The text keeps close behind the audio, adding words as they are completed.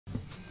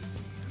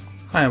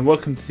Hi and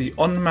welcome to the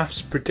On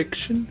Maths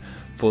prediction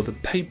for the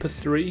Paper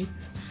 3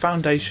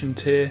 Foundation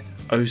Tier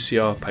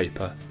OCR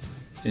paper.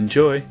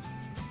 Enjoy!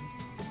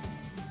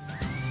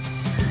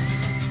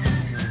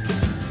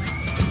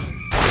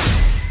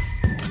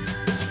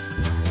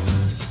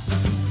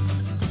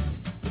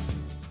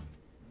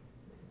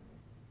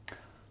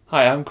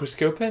 Hi, I'm Chris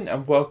Gilpin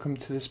and welcome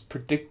to this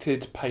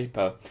predicted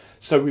paper.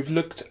 So we've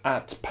looked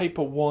at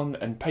paper 1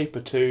 and paper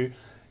 2,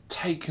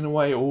 taken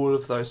away all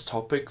of those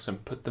topics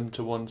and put them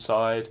to one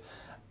side,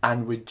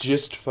 and we're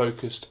just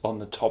focused on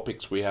the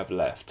topics we have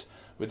left.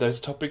 With those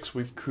topics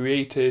we've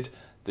created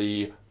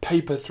the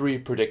paper 3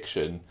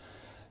 prediction.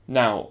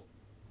 Now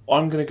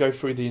I'm going to go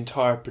through the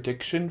entire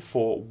prediction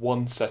for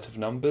one set of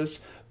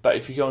numbers, but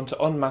if you go onto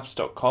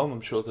onmaths.com,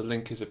 I'm sure the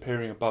link is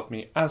appearing above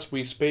me as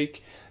we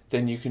speak,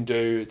 then you can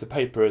do the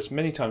paper as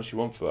many times as you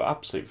want for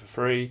absolutely for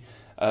free,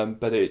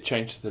 but it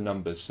changes the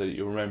numbers so that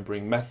you're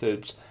remembering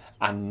methods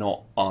and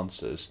not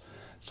answers.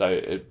 So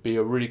it'd be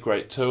a really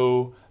great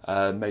tool.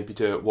 Maybe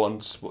do it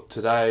once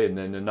today and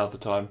then another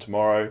time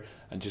tomorrow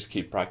and just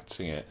keep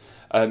practicing it.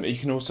 You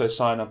can also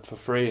sign up for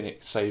free and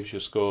it saves your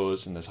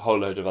scores, and there's a whole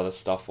load of other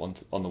stuff on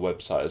the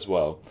website as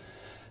well.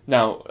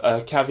 Now,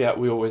 a caveat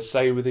we always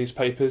say with these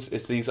papers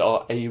is these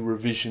are a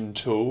revision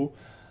tool.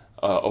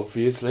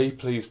 Obviously,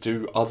 please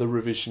do other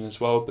revision as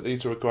well, but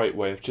these are a great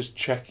way of just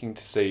checking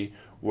to see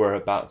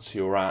whereabouts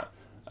you're at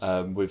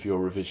with your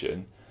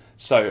revision.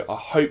 So I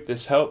hope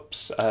this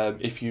helps.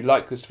 If you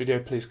like this video,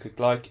 please click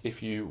like.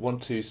 If you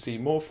want to see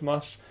more from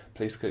us,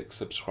 please click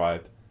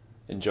subscribe.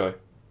 Enjoy.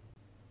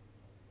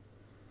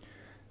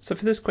 So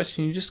for this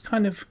question, you just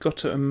kind of got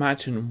to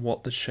imagine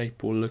what the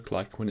shape will look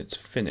like when it's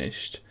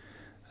finished.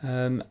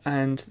 And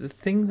the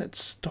thing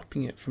that's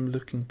stopping it from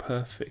looking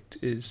perfect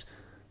is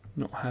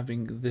not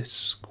having this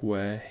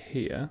square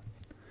here.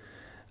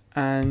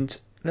 And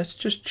let's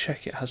just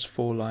check it has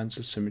 4 lines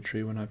of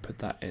symmetry when I put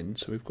that in.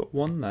 So we've got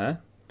one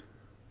there.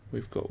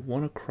 We've got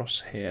one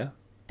across here,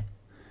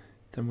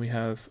 then we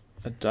have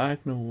a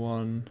diagonal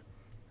one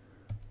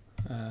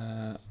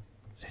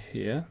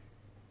here,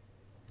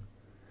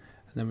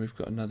 and then we've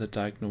got another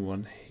diagonal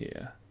one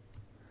here.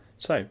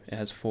 So it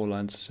has 4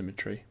 lines of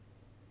symmetry.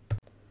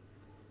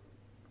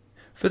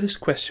 For this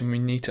question we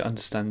need to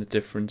understand the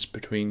difference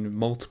between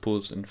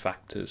multiples and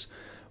factors.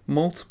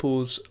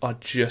 Multiples are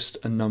just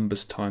a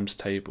numbers times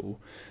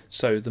table.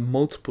 So the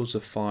multiples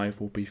of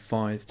 5 will be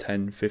 5,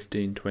 10,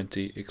 15,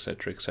 20,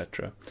 etc,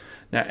 etc.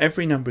 Now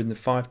every number in the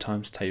 5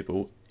 times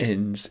table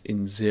ends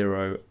in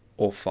 0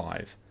 or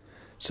 5.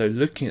 So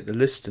looking at the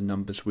list of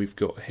numbers we've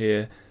got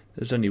here,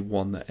 there's only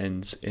one that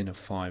ends in a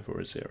 5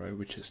 or a 0,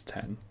 which is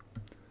 10.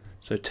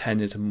 So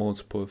 10 is a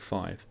multiple of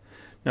 5.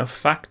 Now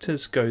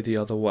factors go the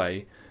other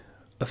way.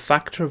 A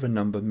factor of a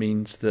number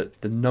means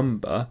that the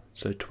number,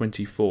 so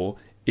 24,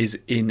 is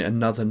in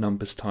another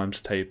numbers times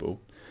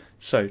table.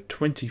 So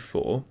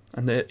 24,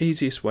 and the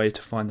easiest way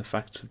to find the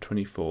factors of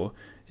 24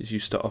 is you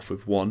start off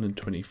with 1 and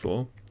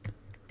 24,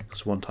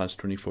 because 1 times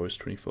 24 is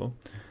 24.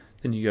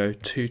 Then you go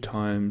 2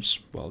 times,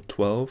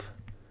 12,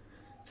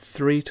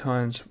 3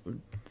 times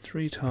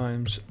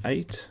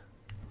 8,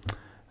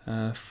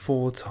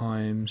 4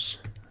 times,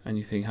 and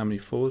you think how many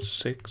 4s?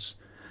 6.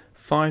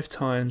 5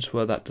 times,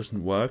 well that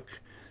doesn't work.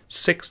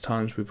 6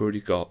 times we've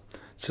already got.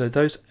 So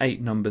those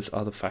 8 numbers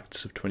are the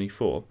factors of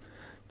 24.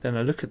 Then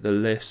I look at the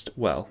list,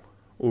 well,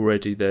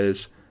 already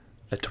there's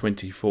a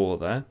 24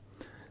 there.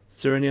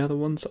 Is there any other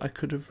ones I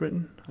could have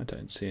written? I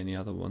don't see any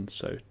other ones,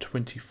 so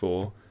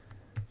 24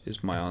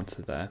 is my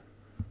answer there.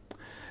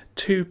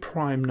 2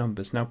 prime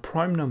numbers. Now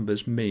prime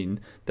numbers mean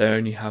they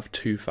only have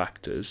 2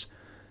 factors,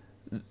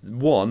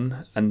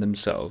 1 and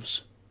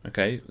themselves.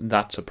 Okay,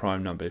 that's a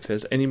prime number. If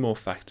there's any more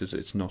factors,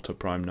 it's not a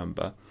prime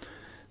number.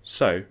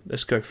 So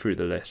let's go through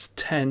the list.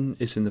 10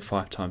 is in the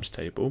 5 times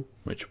table,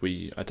 which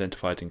we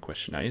identified in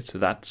question A, so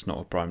that's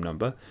not a prime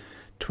number.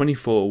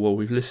 24, well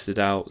we've listed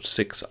out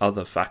 6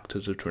 other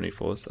factors of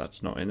 24, so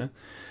that's not in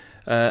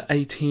it.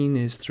 18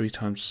 is 3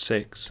 times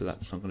 6, so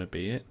that's not going to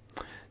be it.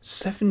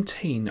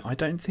 17, I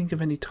don't think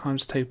of any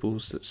times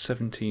tables that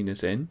 17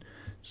 is in,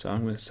 so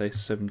I'm going to say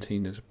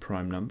 17 is a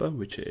prime number,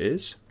 which it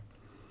is.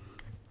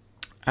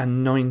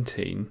 And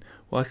 19,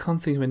 well I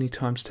can't think of any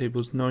times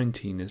tables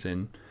 19 is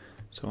in,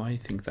 so I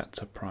think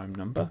that's a prime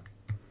number.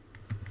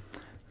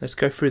 Let's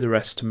go through the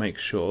rest to make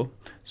sure.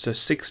 So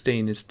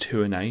 16 is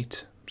 2 and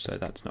 8, so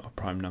that's not a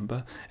prime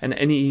number. And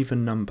any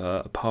even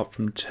number apart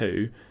from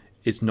 2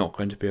 is not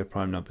going to be a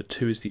prime number.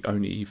 2 is the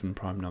only even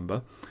prime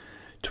number.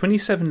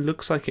 27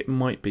 looks like it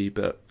might be,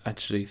 but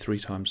actually 3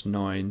 times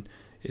 9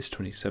 is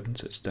 27,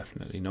 so it's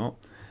definitely not.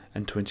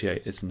 And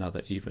 28 is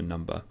another even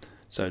number.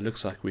 So it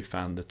looks like we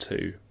found the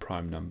 2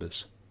 prime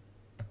numbers.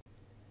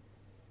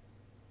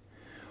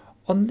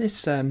 On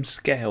this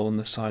scale on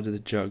the side of the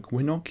jug,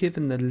 we're not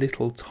given the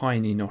little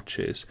tiny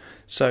notches.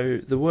 So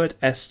the word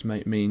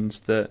estimate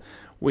means that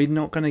we're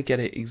not going to get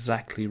it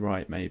exactly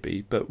right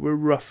maybe, but we're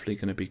roughly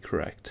going to be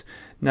correct.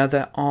 Now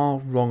there are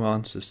wrong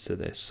answers to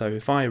this. So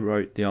if I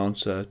wrote the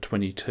answer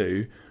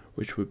 22,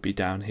 which would be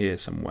down here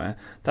somewhere,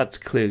 that's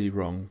clearly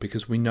wrong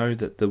because we know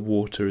that the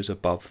water is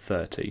above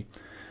 30.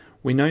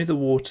 We know the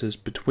water's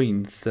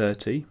between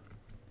 30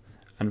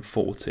 and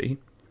 40,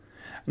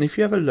 and if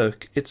you have a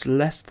look, it's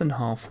less than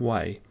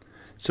halfway.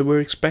 So we're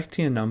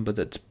expecting a number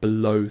that's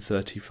below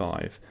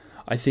 35.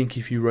 I think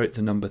if you wrote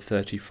the number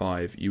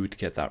 35, you would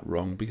get that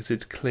wrong because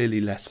it's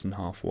clearly less than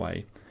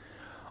halfway.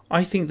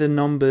 I think the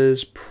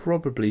numbers,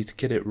 probably to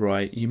get it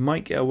right, you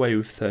might get away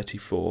with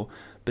 34,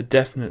 but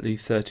definitely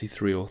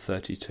 33 or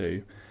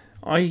 32.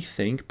 I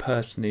think,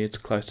 personally, it's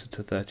closer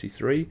to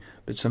 33,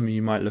 but some of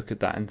you might look at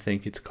that and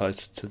think it's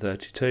closer to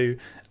 32,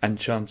 and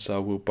chances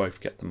are we'll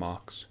both get the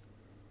marks.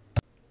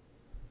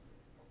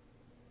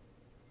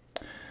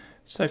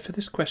 So for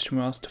this question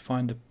we're asked to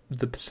find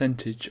the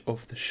percentage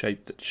of the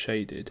shape that's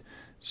shaded.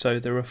 So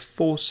there are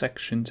 4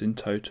 sections in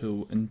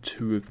total and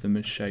 2 of them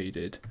are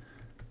shaded.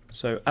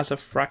 So as a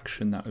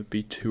fraction that would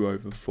be 2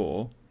 over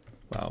 4.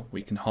 Well,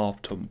 we can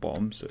halve top and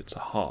bottom, so it's a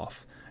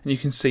half. And you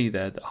can see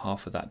there that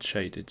half of that's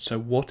shaded. So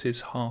what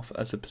is half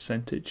as a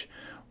percentage?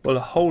 Well,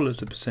 a whole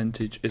as a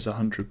percentage is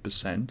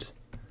 100%.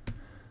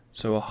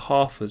 So a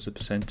half as a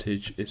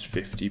percentage is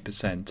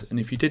 50%. And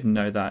if you didn't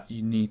know that,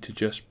 you need to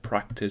just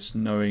practice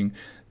knowing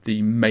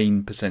the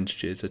main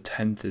percentages. A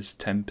tenth is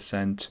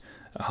 10%,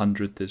 a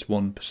hundredth is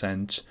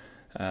 1%,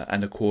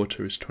 and a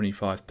quarter is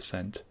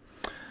 25%.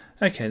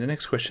 Okay, the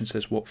next question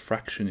says what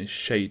fraction is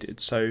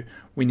shaded. So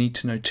we need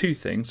to know 2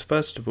 things.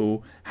 First of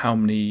all, how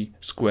many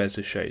squares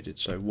are shaded.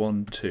 So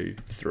 1, 2,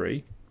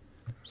 3.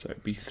 So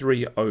it'd be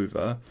 3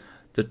 over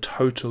the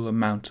total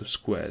amount of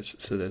squares.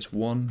 So there's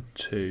 1,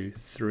 2,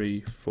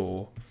 3,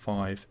 4,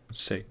 5,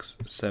 6,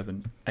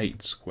 7,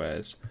 8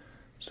 squares.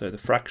 So the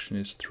fraction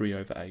is 3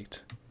 over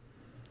 8.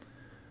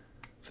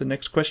 For the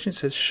next question, it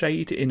says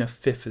shade in a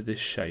fifth of this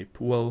shape.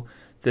 Well,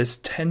 there's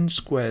 10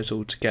 squares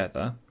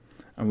altogether,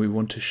 and we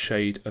want to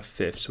shade a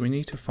fifth. So we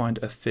need to find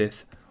a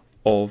fifth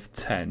of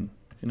 10.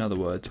 In other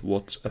words,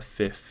 what's a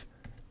fifth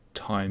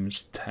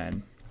times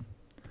 10?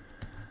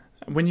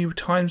 When you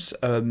times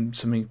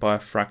something by a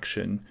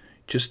fraction,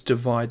 just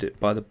divide it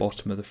by the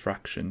bottom of the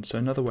fraction. So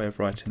another way of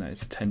writing that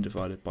is 10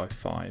 divided by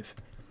 5,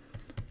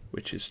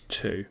 which is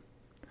 2.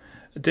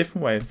 A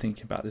different way of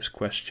thinking about this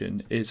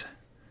question is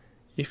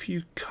if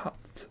you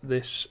cut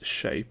this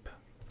shape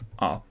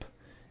up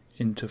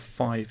into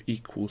 5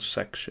 equal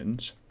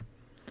sections,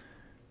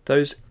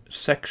 those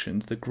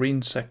sections, the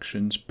green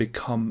sections,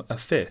 become a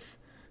fifth.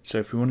 So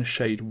if we want to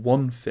shade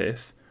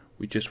 1/5,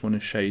 we just want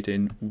to shade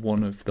in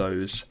one of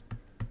those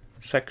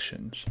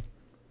sections.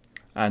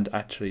 And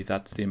actually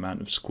that's the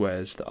amount of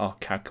squares that our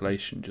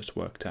calculation just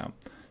worked out.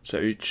 So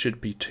it should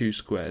be 2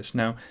 squares.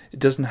 Now, it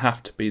doesn't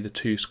have to be the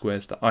 2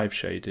 squares that I've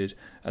shaded.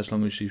 As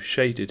long as you've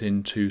shaded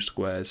in 2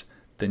 squares,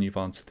 then you've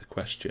answered the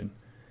question.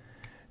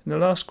 And the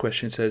last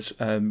question says,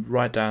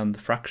 write down the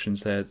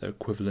fractions there that are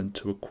equivalent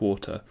to a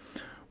quarter.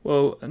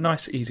 Well, a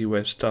nice easy way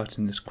of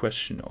starting this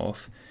question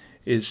off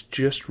is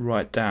just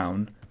write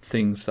down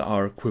things that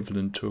are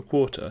equivalent to a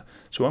quarter.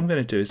 So what I'm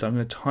going to do is I'm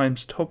going to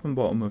times top and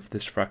bottom of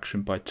this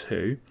fraction by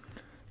 2.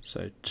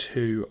 So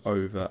 2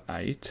 over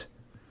 8.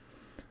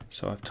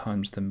 So I've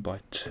times them by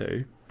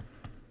 2.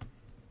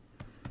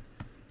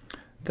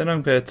 Then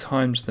I'm going to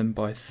times them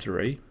by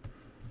 3.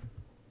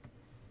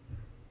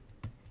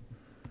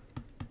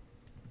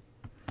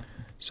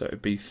 So it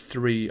would be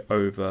 3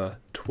 over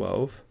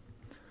 12.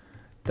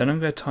 Then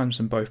I'm going to times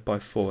them both by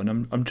 4,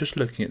 and I'm just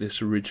looking at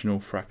this original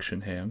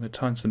fraction here. I'm going to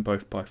times them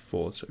both by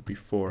 4, so it would be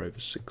 4 over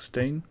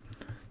 16.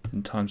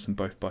 And times them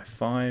both by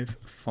 5,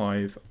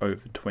 5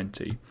 over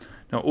 20.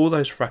 Now all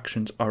those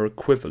fractions are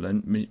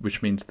equivalent,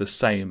 which means the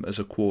same as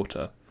a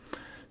quarter.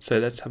 So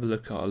let's have a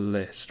look at our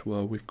list.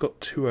 Well, we've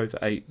got 2 over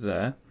 8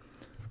 there,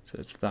 so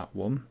it's that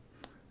one.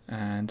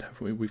 And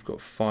we've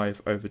got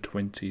 5 over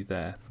 20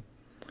 there.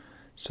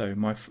 So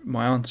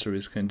my answer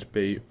is going to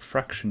be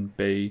fraction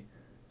B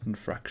and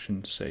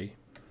fraction C.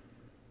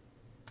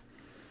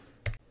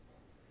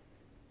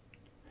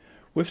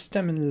 With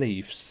stem and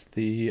leaves,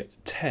 the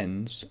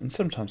tens, and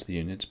sometimes the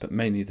units, but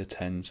mainly the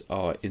tens,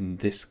 are in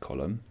this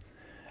column,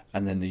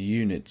 and then the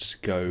units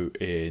go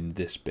in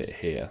this bit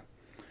here.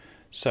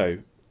 So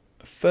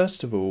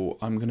first of all,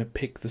 I'm going to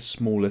pick the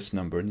smallest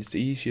number, and it's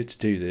easier to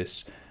do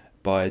this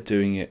by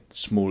doing it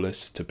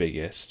smallest to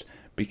biggest,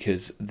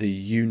 because the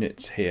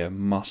units here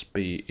must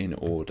be in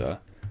order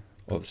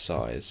of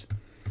size.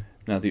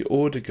 Now the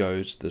order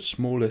goes, the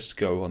smallest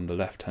go on the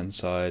left hand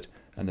side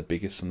and the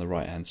biggest on the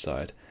right hand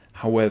side.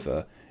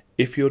 However,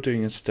 if you're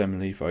doing a stem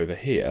leaf over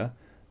here,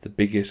 the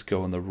biggest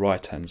go on the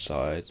right hand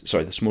side,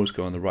 sorry, the smallest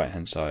go on the right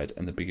hand side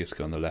and the biggest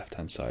go on the left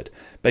hand side.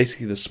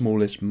 Basically the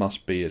smallest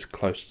must be as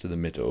close to the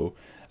middle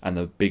and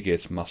the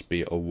biggest must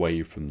be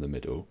away from the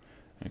middle.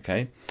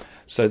 Okay,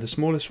 so the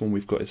smallest one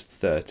we've got is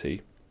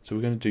 30, so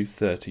we're going to do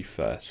 30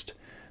 first.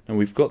 Now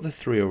we've got the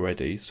 3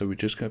 already, so we're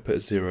just going to put a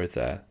 0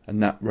 there,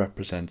 and that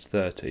represents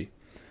 30.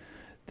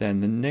 Then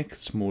the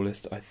next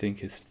smallest I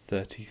think is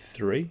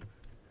 33,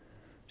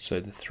 so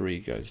the 3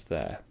 goes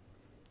there.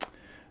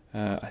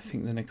 I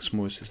think the next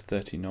smallest is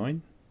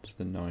 39, so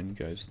the 9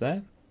 goes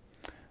there.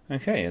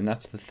 Okay, and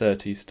that's the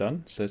 30s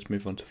done, so let's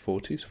move on to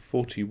 40s.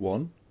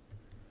 41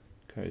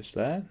 goes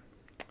there,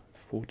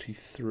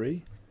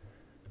 43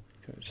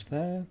 goes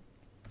there,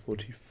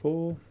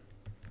 44,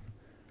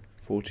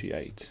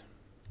 48.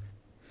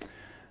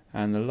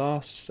 And the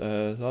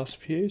last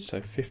few, so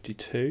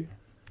 52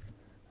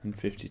 and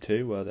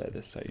 52, well, they're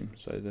the same,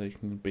 so they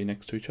can be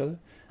next to each other,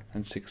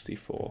 and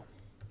 64.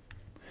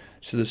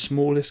 So the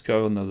smallest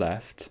go on the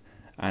left,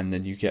 and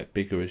then you get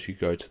bigger as you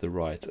go to the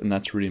right, and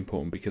that's really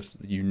important because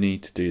you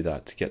need to do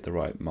that to get the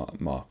right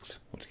marks,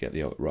 or to get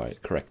the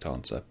correct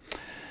answer.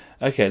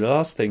 Okay, the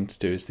last thing to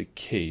do is the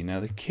key. Now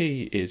the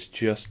key is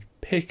just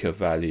pick a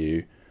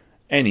value,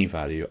 any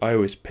value. I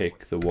always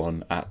pick the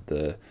one at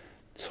the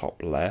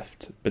top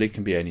left, but it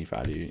can be any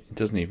value. It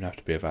doesn't even have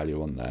to be a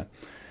value on there.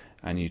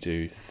 And you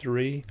do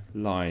 3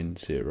 line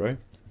 0,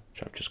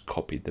 which I've just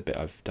copied the bit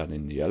I've done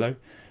in the yellow,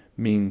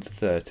 means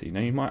 30.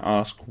 Now you might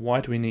ask,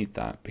 why do we need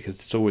that? Because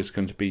it's always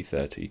going to be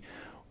 30.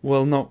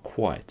 Well, not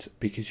quite,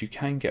 because you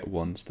can get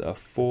ones that are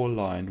 4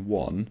 line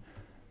 1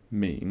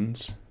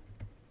 means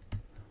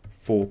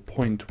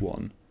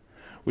 4.1,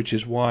 which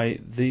is why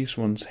these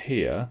ones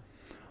here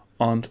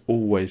aren't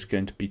always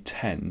going to be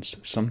tens.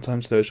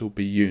 Sometimes those will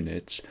be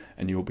units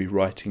and you'll be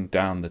writing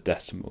down the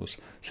decimals.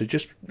 So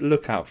just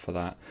look out for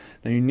that.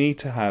 Now you need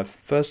to have,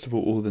 first of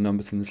all the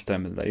numbers in the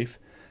stem and leaf,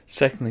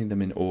 secondly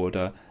them in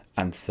order,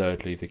 and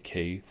thirdly the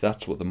key.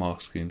 That's what the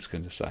mark scheme is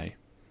going to say.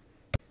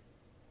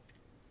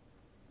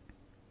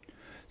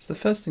 So the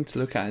first thing to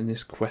look at in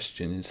this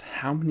question is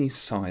how many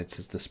sides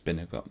has the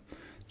spinner got?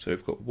 So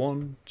we've got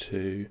 1,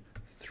 2,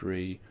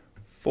 3,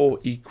 4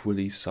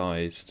 equally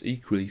sized,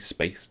 equally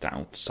spaced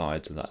out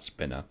sides of that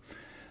spinner.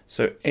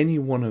 So any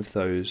one of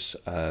those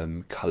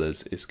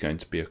colours is going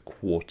to be a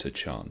quarter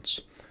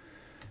chance.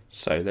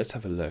 So let's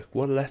have a look.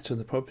 What letter in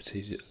the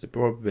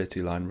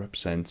probability line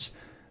represents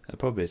the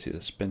probability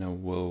the spinner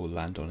will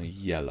land on a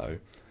yellow?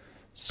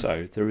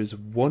 So there is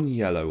 1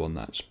 yellow on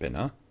that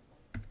spinner,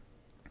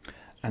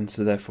 and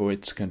so therefore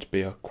it's going to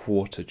be a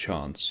quarter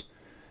chance.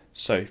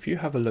 So if you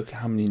have a look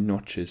at how many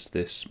notches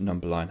this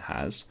number line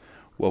has,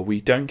 well,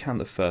 we don't count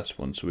the first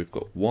one, so we've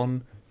got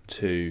 1,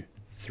 2,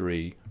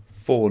 3,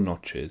 4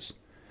 notches.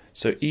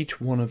 So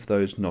each one of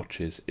those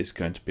notches is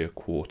going to be a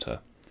quarter.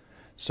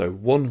 So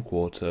 1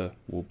 quarter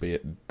will be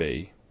at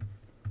B.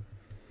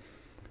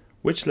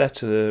 Which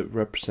letter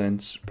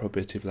represents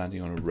probability of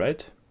landing on a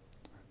red?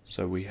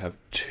 So we have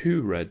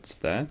 2 reds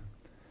there,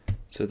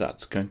 so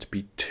that's going to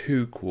be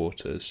 2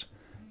 quarters.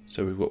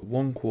 So we've got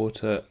 1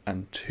 quarter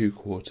and 2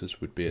 quarters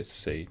would be at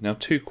C. Now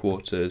 2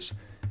 quarters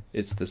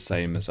is the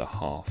same as a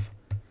half,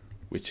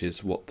 which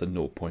is what the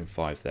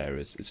 0.5 there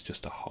is. It's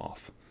just a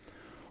half.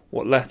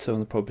 What letter on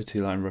the probability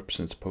line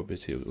represents the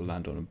probability it will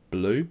land on a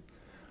blue?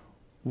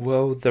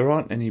 Well, there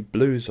aren't any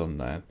blues on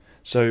there.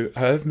 So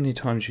however many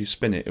times you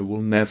spin it, it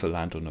will never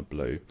land on a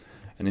blue.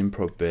 And in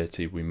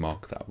probability, we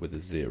mark that with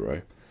a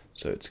 0.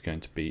 So it's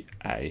going to be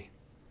A.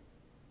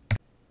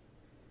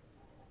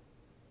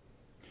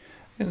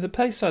 And the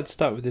place I'd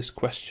start with this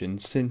question,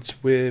 since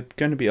we're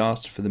going to be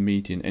asked for the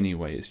median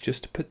anyway, is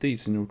just to put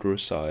these in order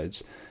of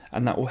sides,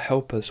 and that will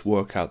help us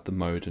work out the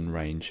mode and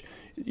range.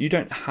 You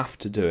don't have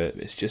to do it,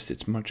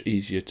 it's much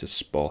easier to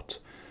spot.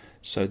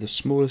 So the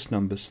smallest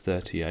number's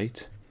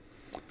 38.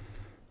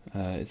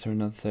 Is there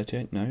another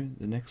 38? No,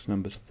 the next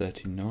number's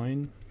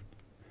 39.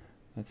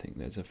 I think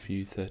there's a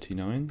few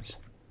 39s.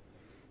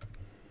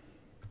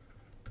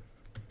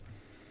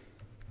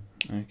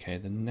 Okay,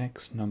 the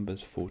next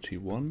number's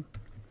 41.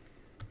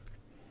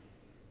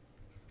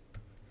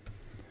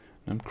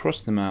 I'm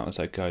crossing them out as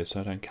I go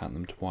so I don't count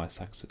them twice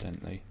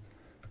accidentally.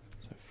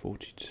 So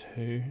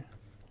 42,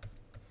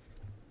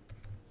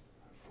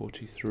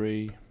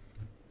 43,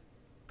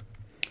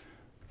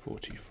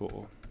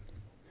 44.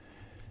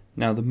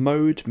 Now the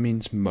mode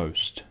means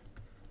most.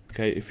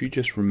 Okay, if you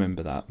just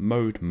remember that,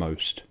 mode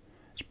most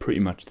is pretty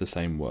much the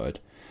same word.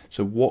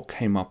 So what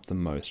came up the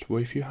most?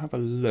 Well, if you have a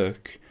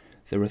look,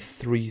 there are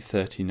 3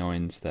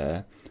 39s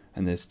there,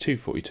 and there's 2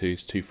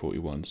 42s, 2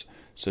 41s.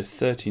 So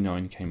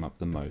 39 came up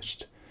the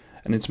most.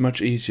 And it's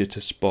much easier to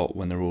spot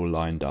when they're all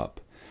lined up.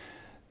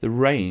 The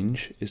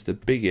range is the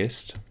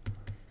biggest,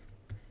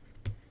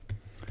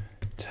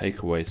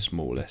 take away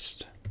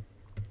smallest.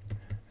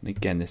 And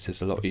again, this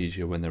is a lot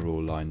easier when they're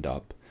all lined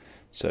up.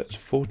 So it's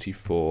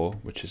 44,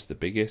 which is the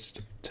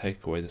biggest,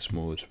 take away the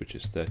smallest, which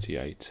is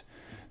 38.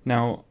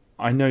 Now,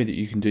 I know that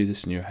you can do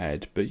this in your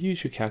head, but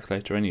use your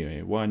calculator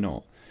anyway. Why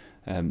not?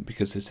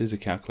 Because this is a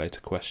calculator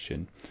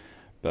question,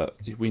 but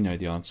we know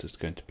the answer is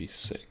going to be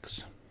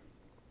 6.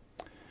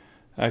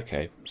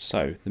 Okay,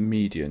 so the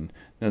median.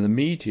 Now the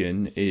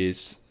median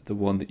is the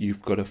one that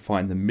you've got to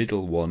find the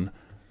middle one,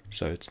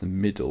 so it's the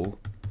middle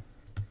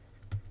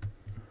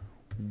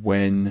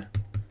when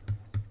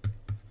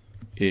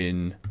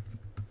in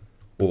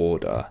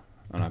order.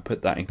 And I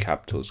put that in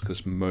capitals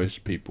because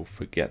most people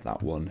forget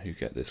that one who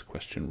get this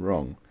question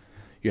wrong.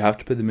 You have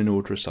to put them in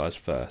order of size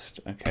first,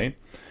 okay?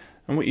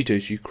 And what you do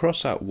is you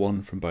cross out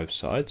one from both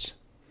sides,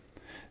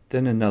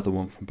 then another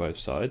one from both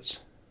sides,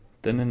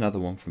 then another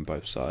one from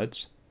both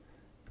sides,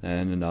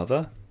 then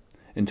another,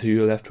 until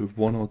you're left with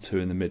 1 or 2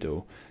 in the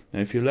middle.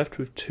 Now if you're left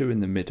with 2 in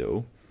the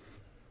middle,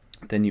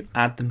 then you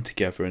add them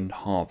together and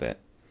halve it.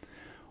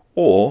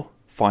 Or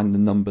find the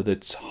number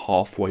that's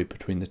halfway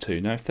between the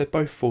two. Now if they're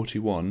both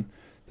 41,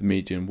 the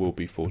median will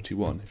be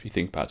 41. If you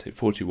think about it,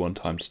 41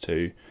 times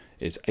 2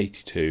 is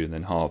 82, and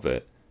then halve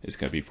it, it's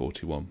going to be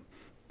 41.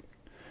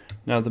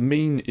 Now the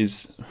mean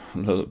is, a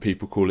lot of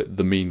people call it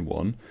the mean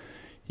one.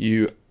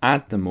 You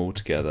add them all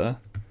together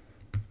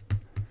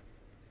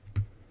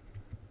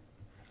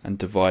and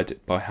divide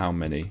it by how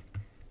many?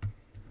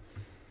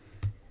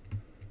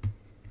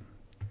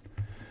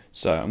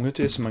 So I'm going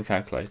to do this on my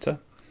calculator.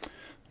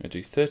 I'm going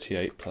to do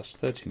 38 plus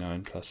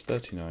 39 plus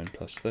 39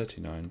 plus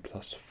 39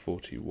 plus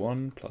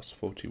 41 plus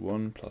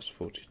 41 plus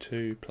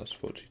 42 plus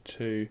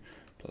 42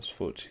 plus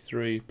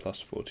 43 plus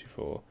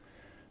 44.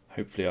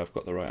 Hopefully I've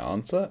got the right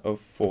answer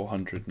of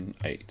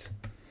 408.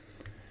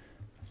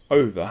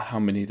 Over how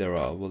many there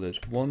are? Well, there's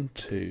 1,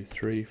 2,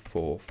 3,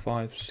 4,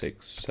 5,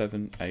 6,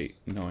 7, 8,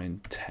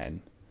 9,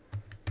 10.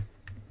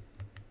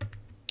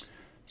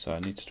 So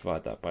I need to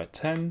divide that by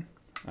 10,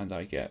 and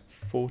I get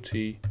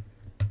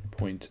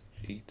 40.8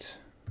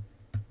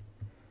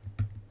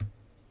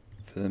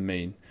 for the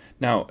mean.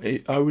 Now,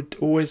 I would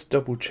always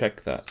double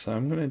check that, so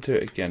I'm going to do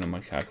it again on my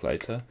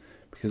calculator,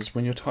 because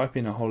when you're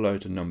typing a whole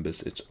load of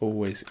numbers, it's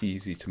always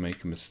easy to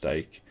make a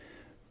mistake,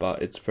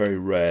 but it's very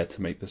rare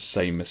to make the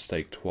same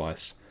mistake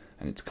twice,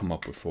 and it's come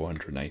up with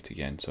 408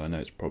 again, so I know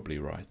it's probably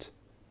right.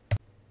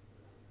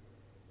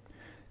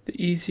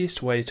 The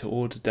easiest way to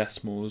order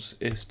decimals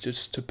is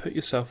just to put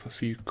yourself a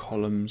few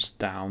columns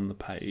down the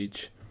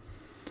page,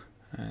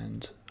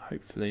 and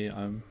hopefully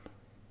I'm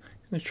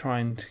going to try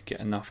and get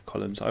enough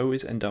columns. I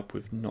always end up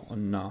with not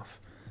enough,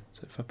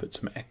 so if I put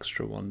some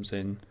extra ones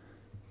in,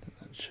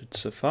 that should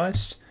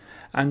suffice.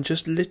 And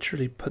just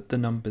literally put the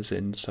numbers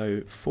in,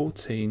 so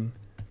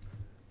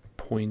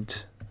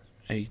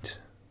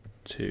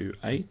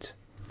 14.828,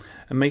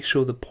 and make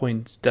sure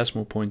the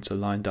decimal points are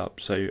lined up.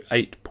 So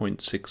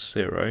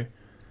 8.60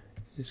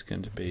 is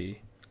going to be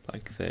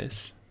like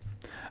this,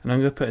 and I'm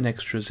going to put an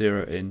extra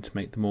 0 in to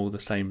make them all the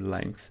same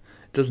length.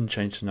 It doesn't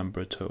change the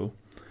number at all.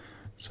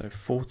 So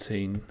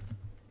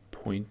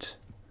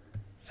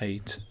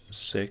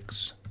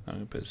 14.86, I'm going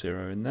to put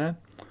 0 in there,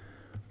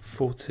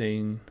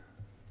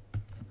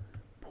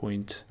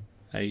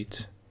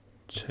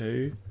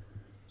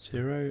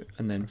 14.820,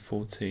 and then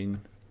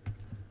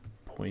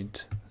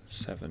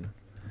 14.7.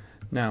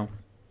 Now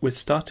we're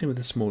starting with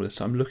the smallest,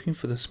 so I'm looking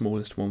for the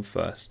smallest one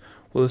first.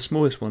 Well, the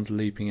smallest one's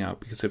leaping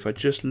out, because if I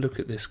just look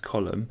at this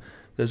column,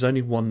 there's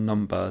only one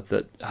number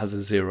that has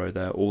a 0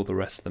 there, all the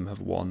rest of them have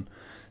 1.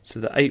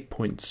 So the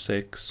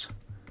 8.60,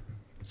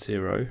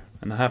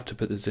 and I have to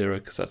put the 0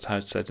 because that's how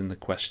it's said in the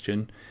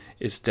question,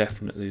 is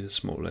definitely the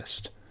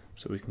smallest.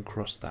 So we can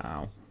cross that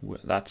out.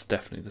 That's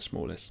definitely the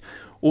smallest.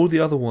 All the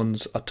other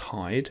ones are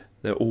tied.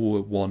 They're all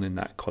 1 in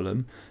that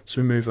column.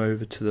 So we move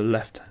over to the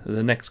left,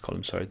 the next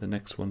column, sorry, the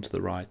next one to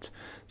the right.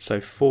 So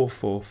 4,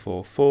 4,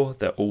 4, 4,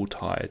 they're all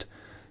tied.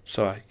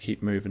 So I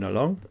keep moving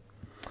along.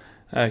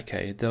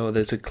 Okay,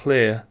 there's a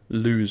clear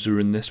loser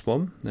in this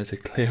one. There's a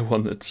clear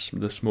one that's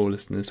the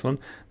smallest in this one.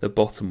 The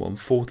bottom one,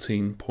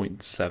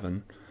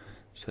 14.7.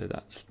 So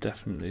that's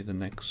definitely the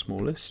next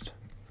smallest.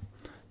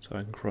 So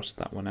I can cross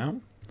that one out.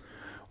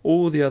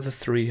 All the other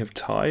 3 have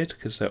tied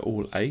because they're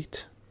all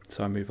 8.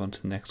 So I move on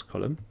to the next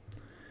column.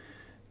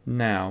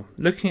 Now,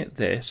 looking at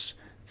this,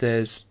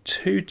 there's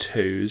 2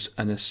 2s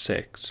and a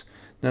 6.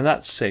 Now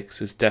that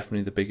 6 is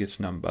definitely the biggest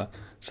number.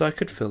 So I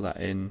could fill that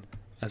in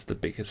as the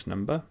biggest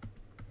number.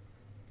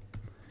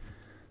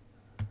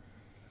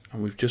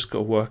 And we've just got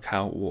to work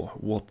out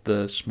what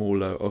the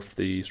smaller of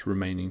these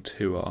remaining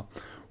 2 are.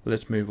 Well,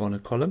 let's move on a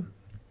column.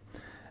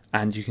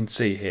 And you can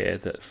see here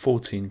that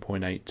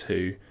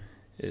 14.82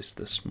 is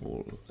the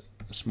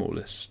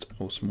smallest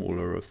or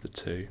smaller of the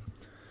 2.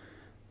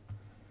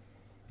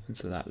 And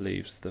so that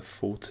leaves the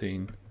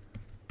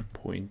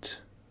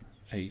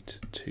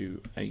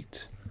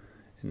 14.828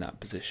 in that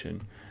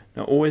position.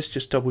 Now always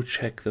just double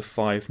check the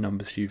 5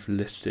 numbers you've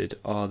listed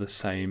are the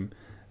same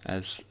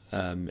as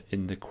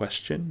in the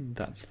question.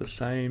 That's the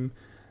same.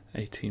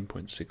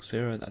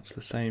 18.60, that's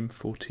the same.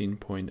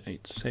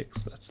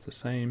 14.86, that's the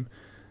same.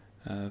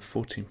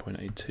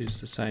 14.82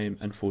 is the same,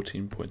 and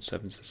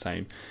 14.7 is the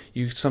same.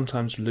 You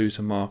sometimes lose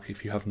a mark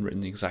if you haven't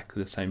written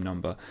exactly the same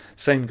number.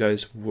 Same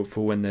goes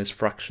for when there's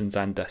fractions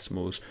and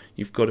decimals.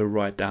 You've got to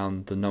write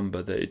down the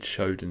number that it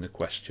showed in the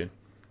question.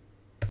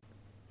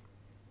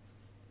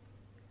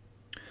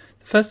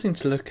 The first thing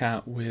to look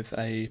at with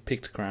a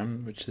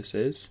pictogram, which this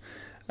is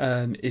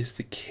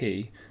the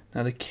key.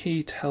 Now the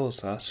key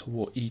tells us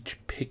what each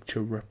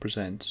picture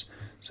represents.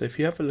 So if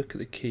you have a look at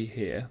the key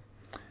here,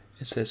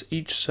 it says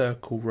each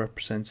circle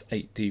represents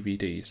 8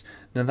 DVDs.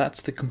 Now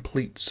that's the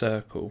complete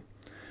circle.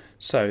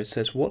 So it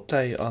says, what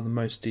day are the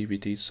most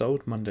DVDs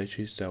sold? Monday,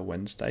 Tuesday or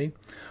Wednesday?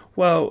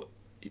 Well,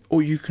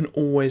 or you can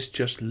always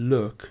just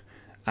look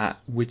at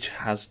which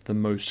has the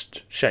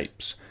most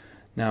shapes.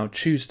 Now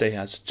Tuesday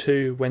has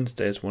 2,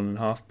 Wednesday has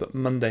 1.5, but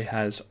Monday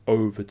has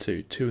over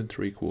 2, 2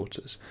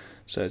 3/4.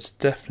 So it's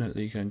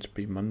definitely going to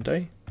be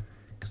Monday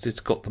because it's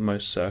got the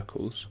most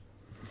circles.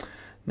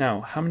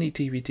 Now, how many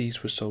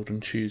DVDs were sold on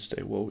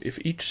Tuesday? Well, if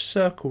each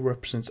circle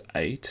represents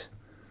 8,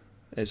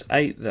 there's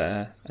 8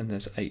 there and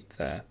there's 8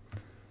 there.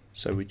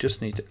 So we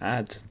just need to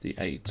add the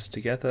 8s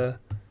together,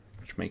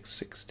 which makes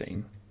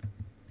 16.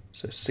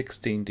 So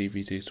 16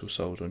 DVDs were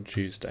sold on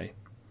Tuesday.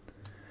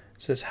 It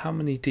says how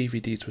many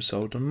DVDs were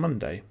sold on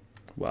Monday?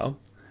 Well,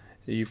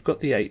 you've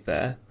got the 8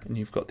 there and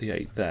you've got the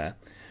 8 there.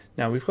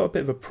 Now we've got a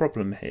bit of a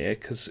problem here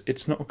because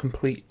it's not a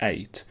complete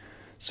 8.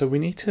 So we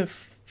need to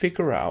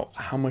figure out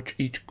how much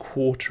each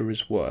quarter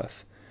is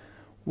worth.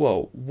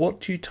 Well,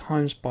 what do you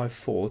times by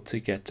 4 to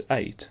get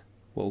 8?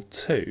 Well,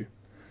 2.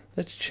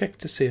 Let's check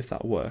to see if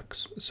that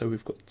works. So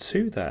we've got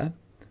 2 there,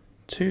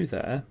 2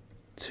 there,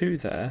 2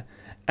 there,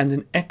 and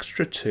an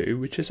extra 2,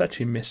 which is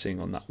actually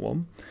missing on that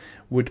one,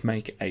 would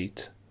make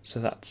 8. So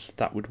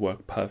that would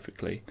work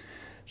perfectly.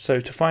 So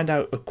to find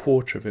out a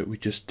quarter of it, we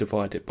just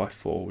divide it by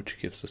 4, which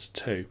gives us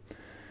 2.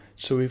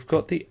 So we've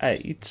got the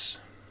 8s,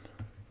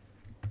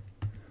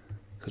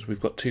 because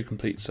we've got 2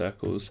 complete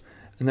circles,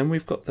 and then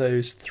we've got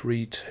those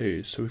 3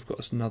 2s, so we've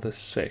got another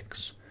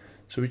 6.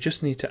 So we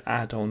just need to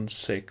add on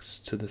 6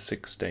 to the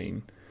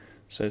 16.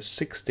 So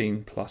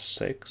 16 plus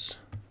 6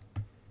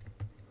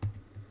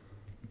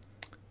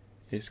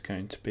 is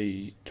going to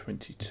be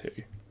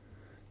 22.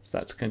 So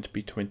that's going to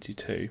be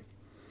 22.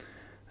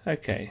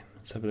 Okay,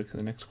 let's have a look at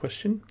the next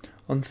question.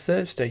 On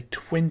Thursday,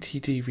 20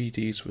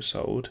 DVDs were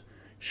sold.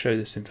 Show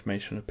this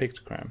information on a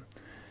pictogram.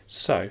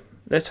 So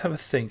let's have a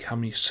think how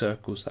many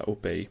circles that will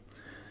be.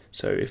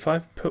 So if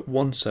I've put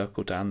one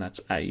circle down,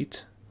 that's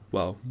 8.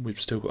 Well,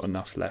 we've still got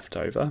enough left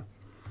over.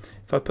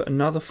 If I put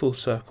another full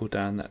circle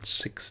down, that's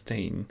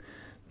 16.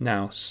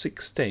 Now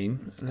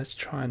 16, let's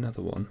try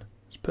another one.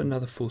 Let's put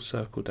another full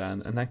circle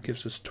down, and that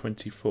gives us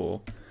 24.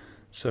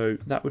 So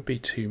that would be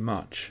too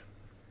much.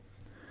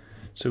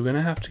 So we're going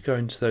to have to go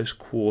into those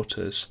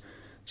quarters.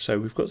 So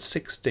we've got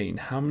 16.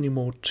 How many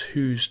more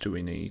 2s do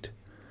we need?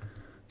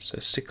 So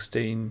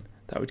 16,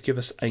 that would give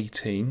us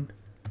 18,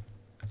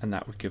 and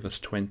that would give us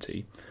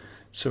 20.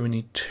 So we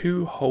need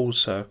 2 whole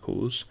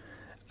circles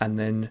and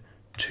then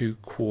 2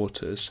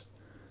 quarters.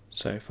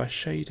 So if I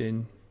shade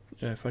in,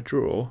 if I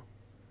draw,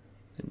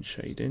 then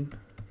shade in,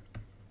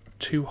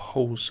 2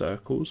 whole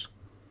circles,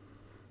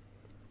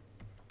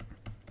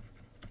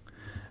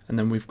 and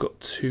then we've got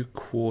 2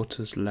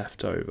 quarters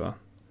left over,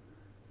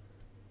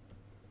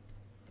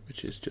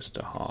 which is just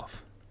a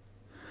half.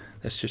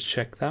 Let's just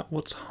check that.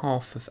 What's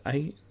half of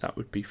 8? That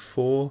would be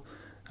 4.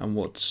 And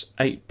what's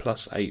 8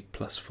 plus 8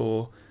 plus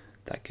 4?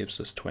 That gives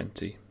us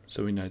 20.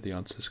 So we know the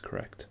answer is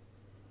correct.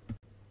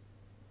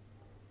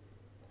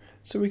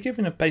 So we're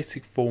given a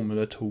basic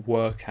formula to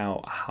work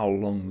out how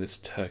long this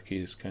turkey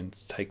is going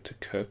to take to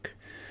cook.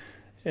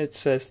 It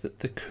says that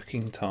the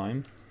cooking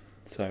time,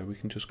 so we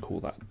can just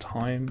call that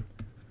time,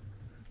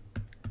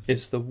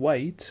 is the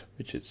weight,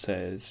 which it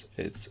says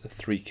is a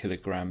 3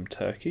 kilogram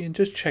turkey, and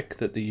just check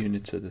that the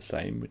units are the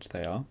same, which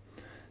they are.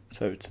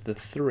 So it's the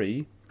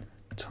 3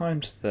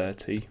 times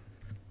 30,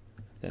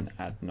 then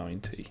add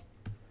 90.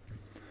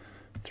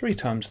 3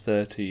 times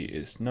 30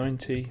 is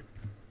 90,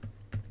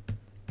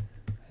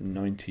 and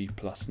 90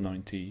 plus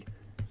 90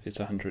 is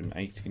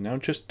 180. Now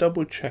just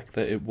double check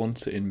that it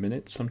wants it in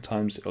minutes.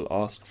 Sometimes it'll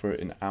ask for it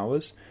in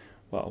hours.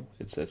 Well,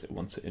 it says it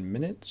wants it in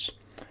minutes,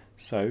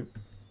 so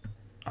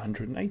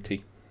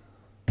 180.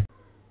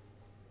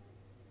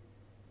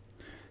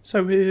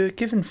 So we're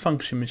given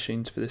function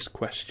machines for this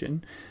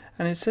question,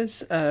 and it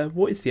says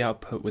what is the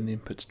output when the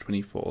input's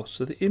 24?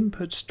 So the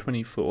input's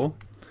 24,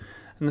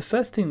 and the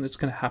first thing that's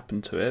going to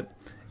happen to it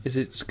is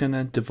it's going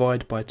to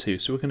divide by 2,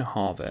 so we're going to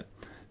halve it.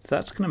 So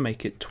that's going to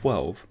make it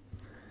 12.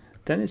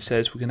 Then it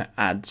says we're going to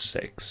add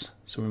 6.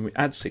 So when we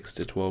add 6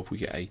 to 12, we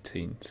get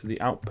 18. So the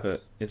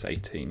output is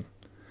 18.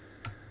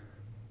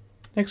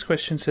 Next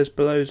question says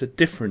below is a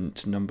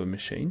different number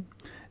machine.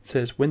 It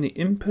says when the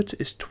input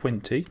is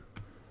 20,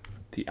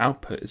 the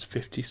output is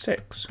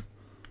 56.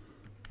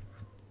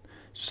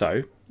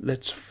 So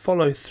let's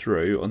follow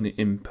through on the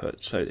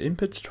input. So the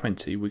input's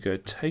 20, we go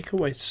take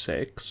away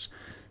 6,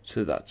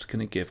 so that's going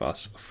to give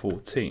us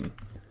 14.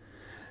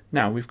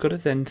 Now we've got to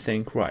then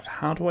think, right,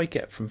 how do I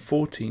get from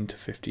 14 to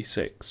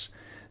 56?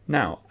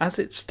 Now, as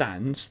it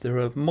stands, there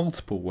are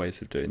multiple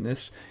ways of doing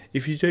this.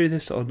 If you do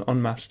this on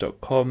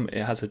onmaths.com,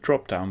 it has a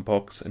drop-down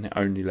box and it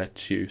only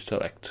lets you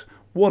select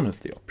one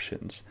of the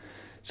options.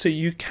 So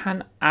you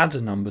can add a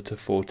number to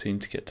 14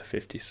 to get to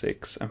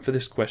 56, and for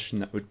this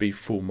question that would be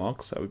full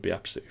marks, that would be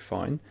absolutely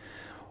fine.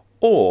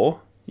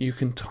 Or you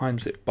can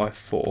times it by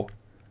 4,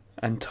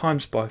 and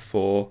times by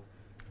 4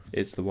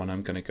 is the one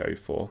I'm going to go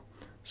for.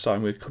 So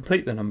I'm going to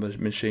complete the number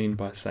machine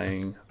by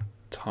saying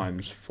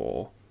times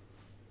 4.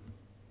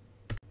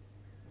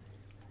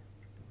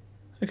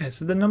 Okay,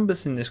 so the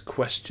numbers in this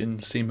question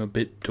seem a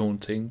bit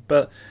daunting,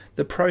 but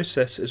the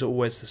process is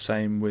always the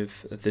same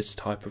with this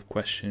type of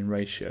question in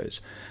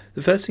ratios.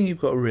 The first thing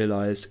you've got to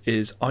realise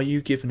is, are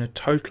you given a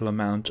total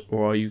amount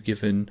or are you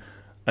given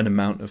an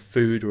amount of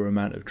food or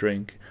amount of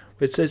drink?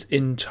 Where it says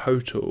in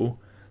total,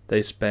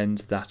 they spend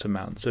that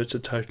amount. So it's a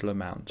total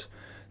amount.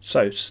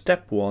 So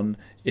step 1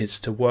 is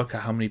to work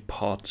out how many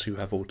parts you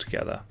have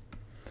altogether.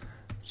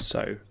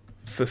 So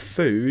for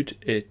food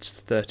it's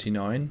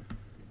 39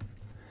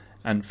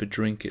 and for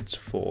drink it's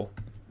 4.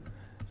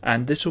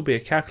 And this will be a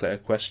calculator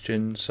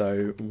question,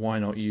 so why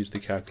not use the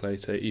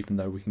calculator even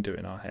though we can do it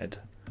in our head.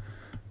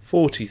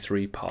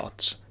 43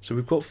 parts. So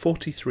we've got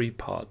 43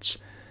 parts.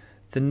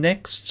 The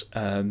next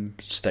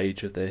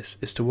stage of this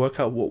is to work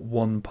out what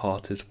one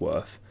part is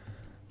worth.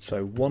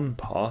 So one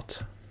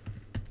part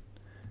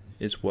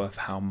is worth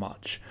how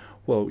much?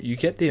 Well, you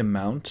get the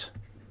amount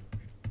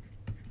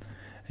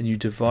and you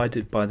divide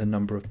it by the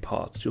number of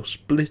parts. You're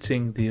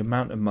splitting the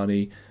amount of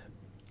money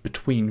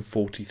between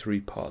 43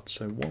 parts.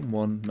 So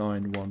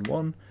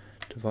 11911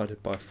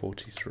 divided by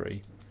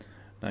 43.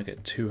 And I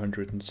get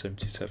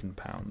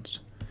 £277.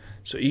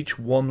 So each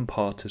one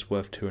part is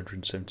worth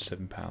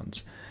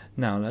 £277.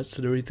 Now let's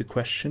read the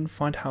question.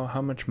 Find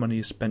how much money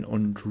is spent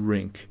on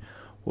drink.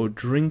 Well,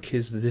 drink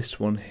is this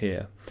one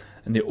here.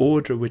 And the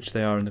order which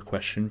they are in the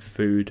question,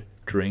 food,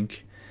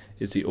 drink,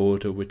 is the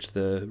order which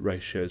the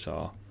ratios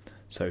are.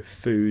 So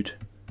food,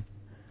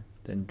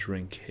 then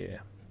drink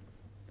here.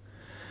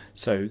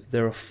 So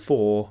there are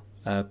 4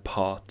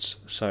 parts.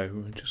 So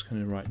we're just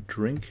going to write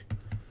drink.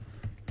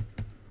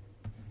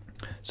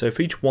 So if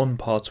each one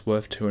part's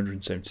worth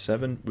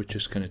 277, we're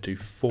just going to do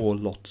 4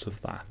 lots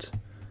of that.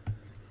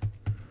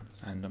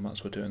 And I might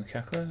as well do it in the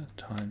calculator.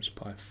 Times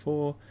by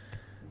 4.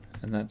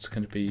 And that's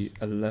going to be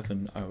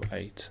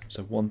 1108.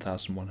 So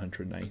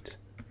 1108.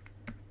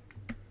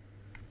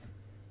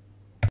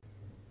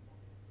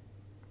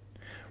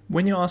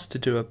 When you're asked to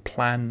do a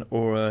plan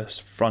or a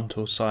front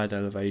or side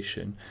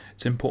elevation,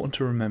 it's important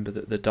to remember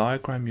that the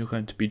diagram you're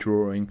going to be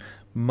drawing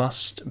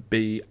must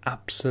be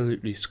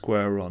absolutely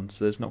square on.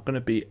 So there's not going to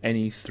be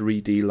any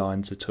 3D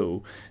lines at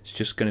all. It's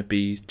just going to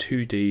be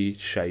 2D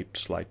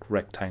shapes like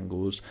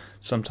rectangles.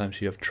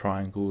 Sometimes you have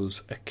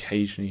triangles.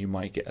 Occasionally you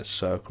might get a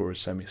circle or a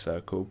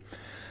semicircle.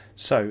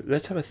 So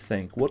let's have a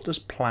think. What does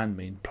plan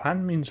mean?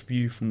 Plan means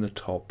view from the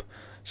top.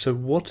 So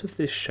what of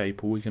this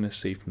shape are we going to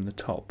see from the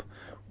top?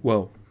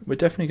 Well, we're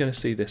definitely going to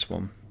see this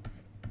one.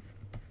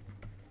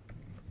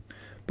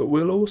 But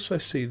we'll also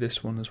see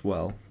this one as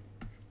well.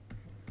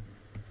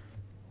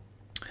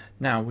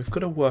 Now, we've got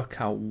to work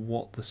out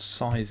what the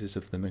sizes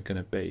of them are going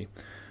to be.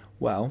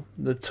 Well,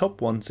 the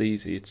top one's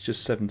easy. It's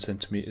just 7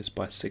 centimetres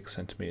by 6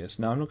 centimetres.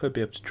 Now, I'm not going to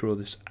be able to draw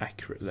this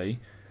accurately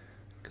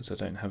because I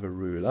don't have a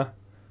ruler.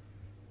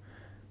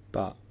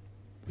 But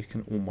we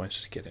can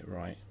almost get it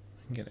right.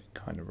 We can get it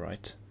kind of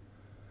right.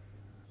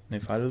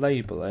 And if I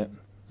label it,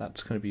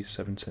 that's going to be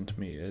 7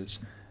 centimetres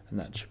and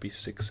that should be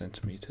 6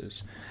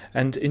 centimetres.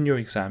 And in your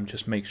exam,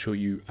 just make sure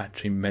you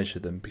actually measure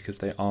them because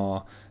they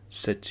are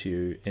said to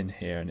you in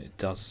here and it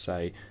does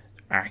say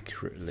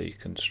accurately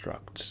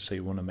construct. So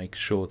you want to make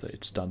sure that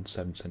it's done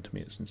 7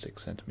 centimetres and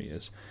 6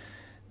 centimetres.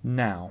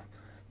 Now,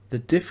 the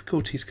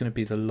difficulty is going to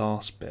be the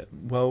last bit.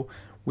 Well,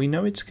 we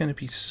know it's going to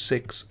be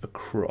 6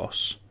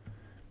 across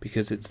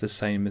because it's the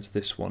same as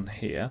this one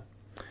here.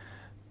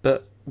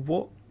 But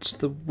what's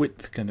the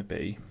width going to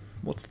be?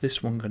 What's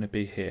this one going to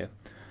be here?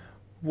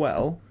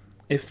 Well,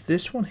 if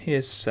this one here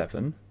is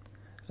 7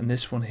 and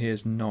this one here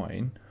is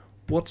 9,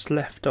 what's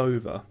left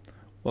over?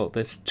 Well,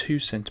 there's 2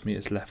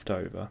 centimetres left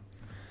over.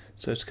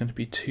 So it's going to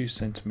be 2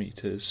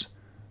 centimetres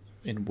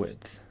in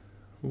width.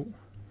 Ooh.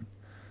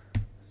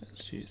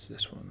 Let's use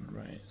this one,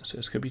 right. So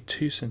it's going to be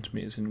 2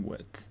 centimetres in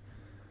width.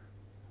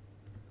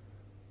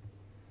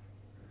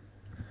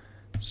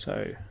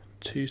 So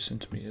 2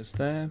 centimetres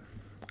there.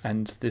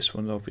 And this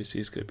one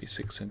obviously is going to be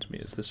 6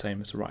 centimetres, the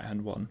same as the right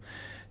hand one.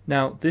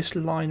 Now this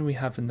line we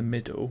have in the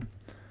middle,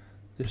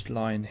 this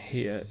line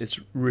here, is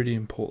really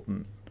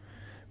important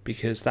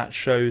because that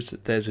shows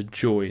that there's a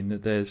join,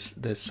 that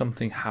there's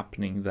something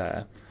happening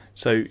there.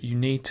 So you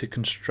need to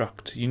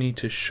construct, you need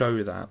to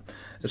show that,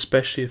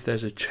 especially if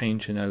there's a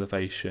change in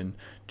elevation,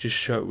 just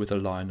show it with a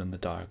line on the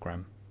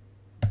diagram.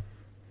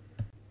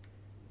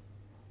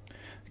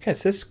 Okay,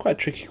 so this is quite a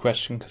tricky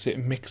question because it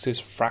mixes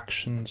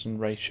fractions and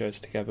ratios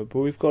together, but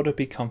we've got to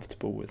be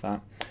comfortable with that.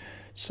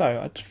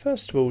 So I'd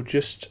first of all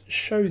just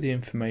show the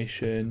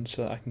information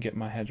so that I can get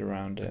my head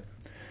around it.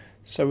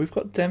 So we've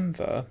got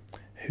Denver,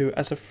 who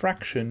as a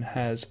fraction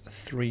has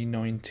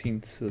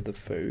 3/19 of the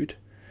food,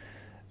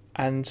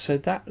 and so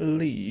that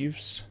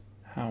leaves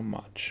how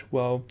much?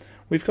 Well,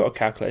 we've got a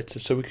calculator,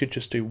 so we could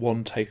just do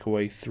 1 take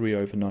away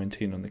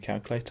 3/19 on the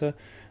calculator,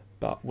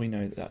 but we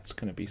know that that's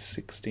going to be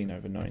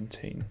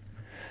 16/19.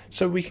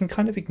 So we can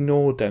kind of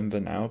ignore Denver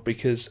now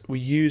because we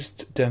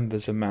used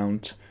Denver's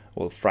amount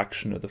or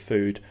fraction of the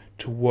food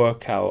to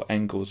work out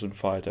Engels and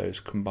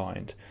Fido's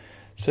combined.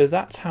 So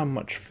that's how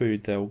much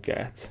food they'll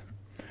get,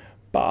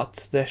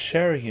 but they're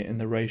sharing it in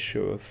the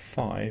ratio of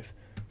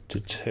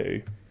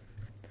 5:2.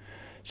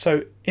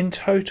 So in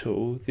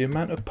total, the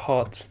amount of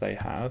parts they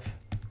have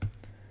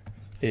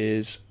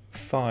is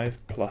 5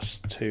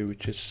 plus 2,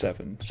 which is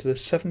 7. So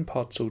there's 7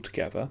 parts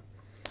altogether.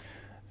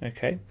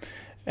 Okay,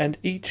 and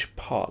each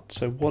part,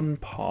 so one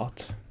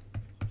part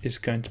is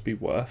going to be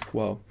worth,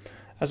 well,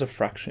 As a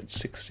fraction,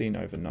 it's 16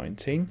 over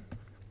 19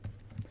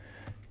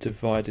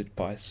 divided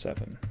by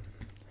 7.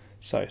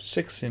 So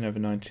 16 over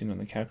 19 on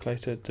the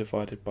calculator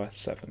divided by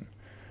 7,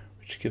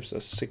 which gives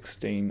us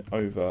 16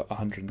 over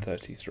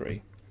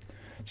 133.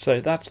 So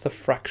that's the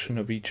fraction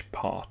of each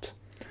part.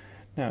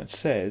 Now it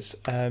says,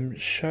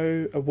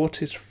 show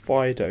what is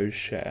Fido's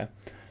share.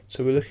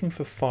 So we're looking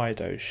for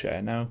Fido's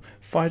share. Now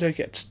Fido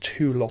gets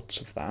 2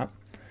 lots of that.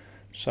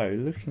 So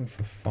looking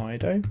for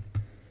Fido,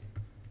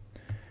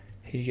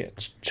 he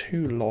gets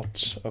 2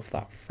 lots of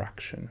that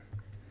fraction.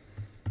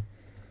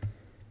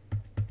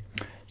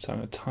 So I'm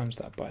going to times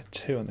that by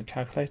 2 on the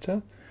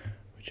calculator,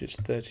 which is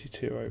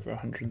 32 over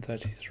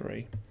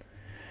 133.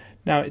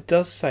 Now it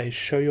does say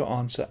show your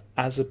answer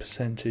as a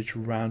percentage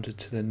rounded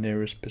to the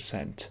nearest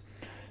percent.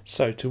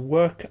 So to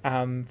work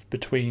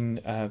between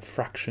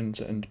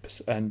fractions and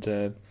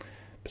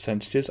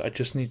percentages, I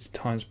just need to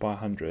times by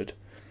 100.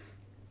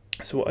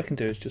 So what I can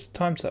do is just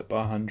times that by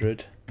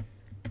 100.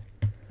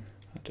 I'll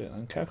do it on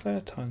the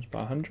calculator, times by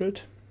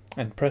 100,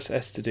 and press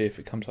S to D if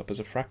it comes up as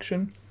a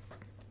fraction.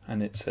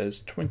 And it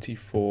says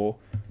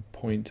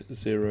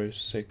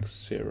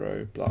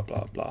 24.060 blah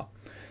blah blah.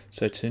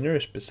 So to the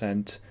nearest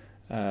percent,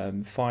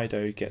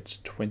 Fido gets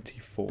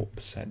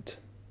 24%.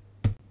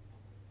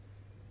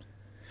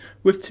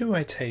 With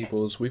two-way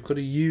tables, we've got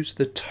to use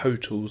the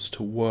totals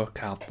to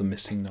work out the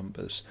missing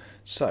numbers.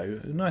 So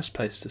a nice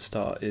place to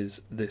start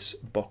is this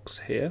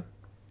box here.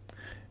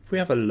 If we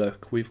have a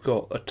look, we've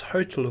got a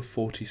total of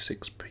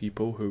 46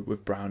 people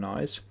with brown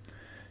eyes.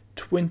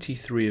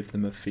 23 of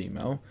them are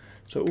female.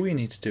 So all we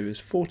need to do is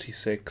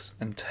 46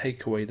 and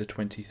take away the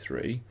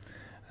 23,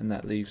 and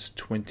that leaves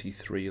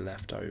 23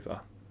 left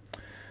over.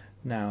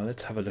 Now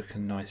let's have a look at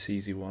a nice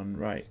easy one.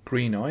 Right,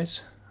 green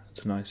eyes,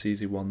 that's a nice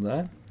easy one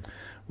there.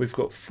 We've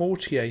got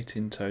 48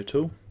 in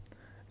total,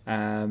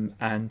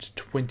 and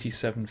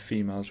 27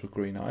 females with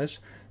green eyes.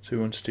 So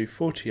we want to do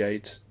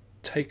 48,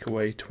 take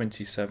away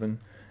 27,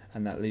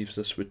 and that leaves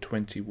us with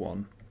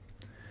 21.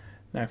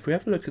 Now if we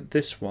have a look at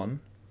this one,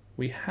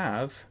 we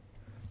have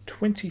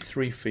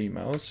 23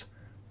 females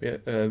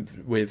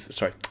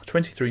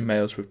 23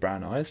 males with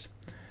brown eyes,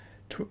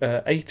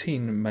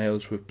 18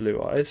 males with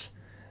blue eyes,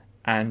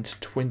 and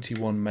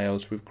 21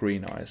 males with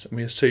green eyes. And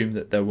we assume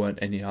that there weren't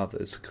any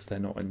others because they're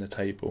not in the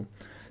table.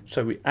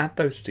 So we add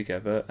those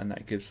together and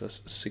that gives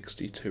us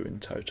 62 in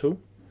total.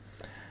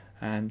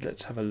 And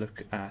let's have a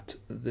look at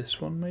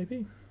this one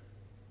maybe.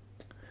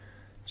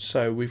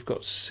 So we've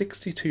got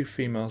 62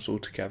 females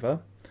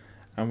altogether,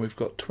 and we've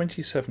got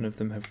 27 of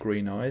them have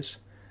green eyes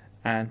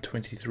and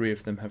 23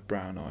 of them have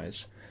brown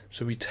eyes.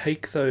 So we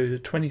take the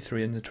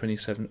 23 and the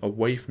 27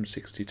 away from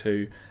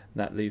 62, and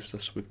that leaves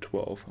us with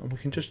 12. And we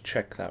can just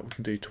check that. We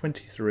can do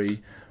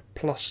 23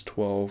 plus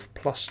 12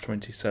 plus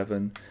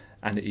 27,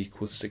 and it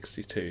equals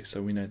 62.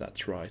 So we know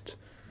that's right.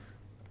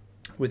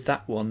 With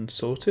that one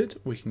sorted,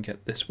 we can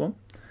get this one.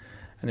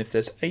 And if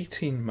there's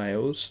 18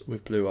 males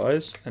with blue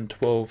eyes and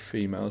 12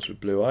 females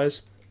with blue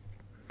eyes,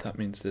 that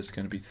means there's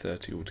going to be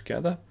 30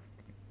 altogether.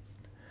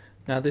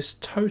 Now this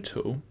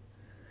total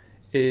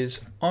is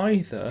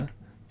either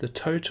the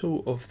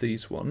total of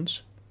these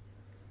ones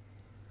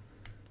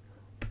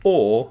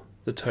or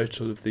the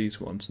total of these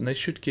ones, and they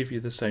should give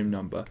you the same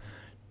number.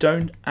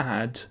 Don't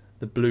add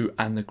the blue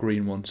and the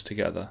green ones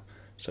together,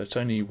 so it's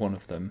only one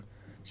of them.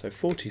 So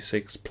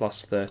 46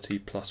 plus 30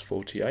 plus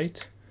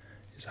 48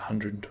 is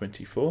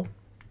 124.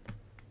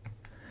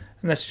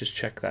 And let's just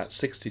check that.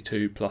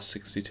 62 plus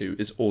 62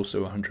 is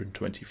also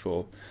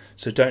 124.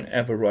 So don't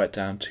ever write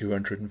down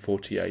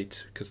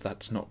 248 because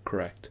that's not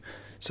correct.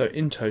 So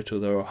in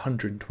total there are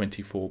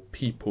 124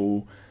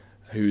 people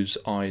whose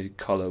eye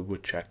colour were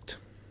checked.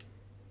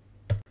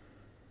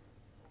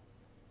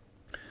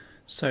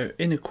 So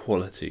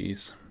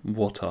inequalities,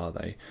 what are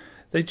they?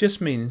 They just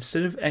mean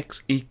instead of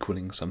x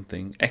equaling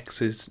something,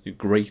 x is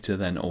greater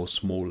than or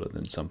smaller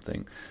than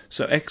something.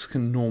 So x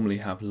can normally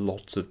have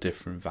lots of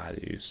different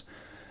values.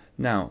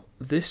 Now,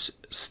 this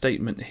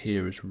statement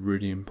here is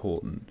really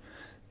important.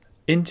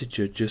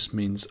 Integer just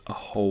means a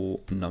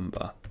whole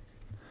number.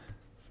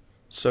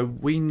 So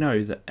we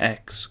know that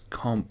x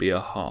can't be a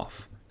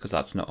half, because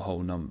that's not a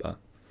whole number.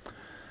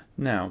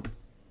 Now,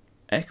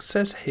 x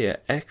says here,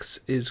 x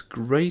is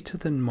greater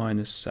than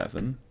minus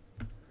 7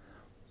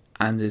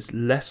 and is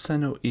less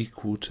than or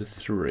equal to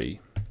 3.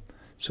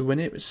 So when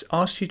it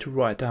asks you to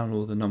write down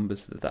all the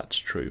numbers that that's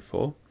true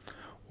for,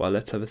 well,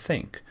 let's have a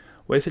think.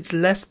 Well, if it's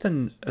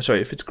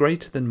if it's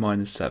greater than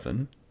minus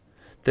 7,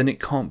 then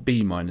it can't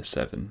be minus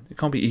 7. It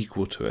can't be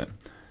equal to it.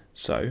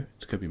 So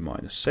it's going to be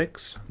minus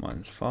 6,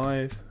 minus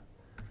 5,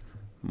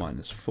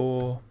 minus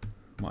 4,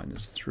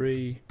 minus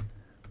 3,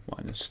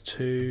 minus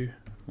 2,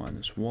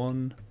 minus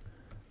 1,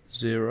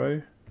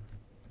 0,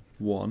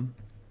 1,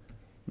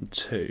 and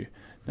 2.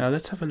 Now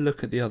let's have a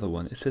look at the other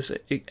one. It says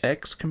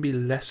x can be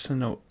less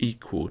than or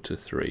equal to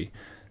 3.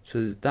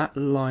 So that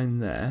line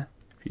there,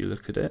 if you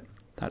look at it,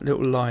 that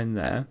little line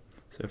there,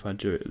 so if I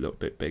do it a little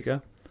bit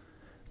bigger,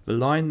 the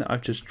line that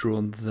I've just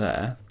drawn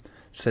there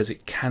says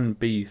it can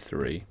be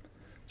 3.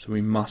 So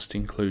we must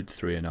include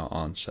 3 in our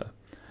answer.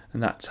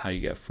 and that's how you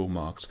get full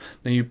marks.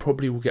 Now you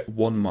probably will get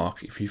 1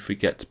 mark if you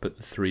forget to put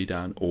the 3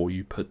 down or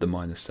you put the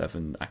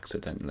 -7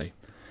 accidentally.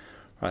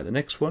 Right, the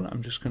next one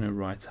I'm just going to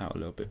write out a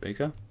little bit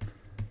bigger.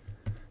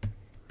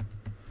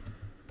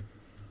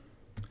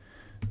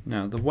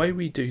 Now the way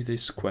we do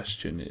this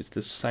question is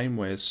the same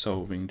way as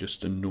solving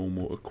just a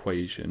normal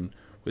equation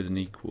with an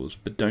equals,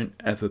 but don't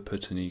ever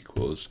put an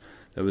equals.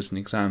 There was an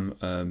exam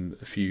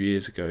a few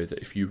years ago that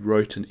if you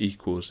wrote an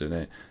equals in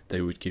it,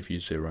 they would give you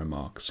 0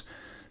 marks.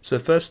 So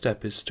the first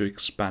step is to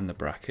expand the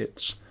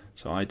brackets.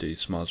 So I do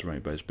smiles and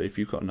rainbows, but if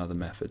you've got another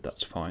method,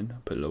 that's fine.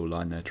 I'll put a little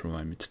line there to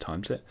remind me to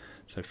times it.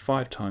 So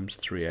 5 times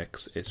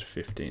 3x is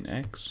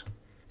 15x.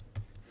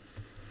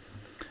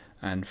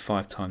 And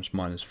 5 times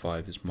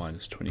 -5 is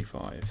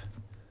 -25.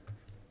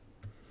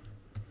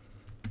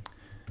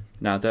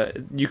 Now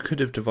you could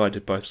have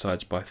divided both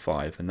sides by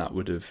 5 and that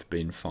would have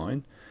been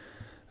fine.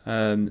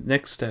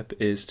 Next step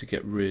is to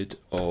get rid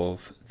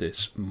of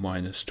this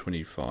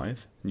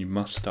 -25. You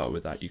must start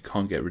with that. You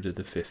can't get rid of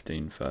the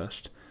 15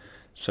 first.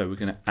 So we're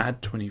going to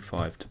add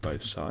 25 to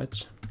both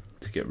sides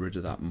to get rid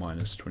of that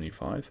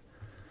 -25.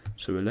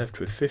 So we're left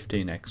with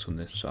 15x on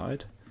this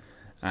side,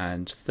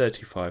 and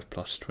 35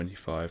 plus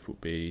 25 will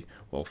be,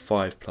 well,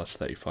 5 plus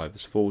 35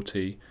 is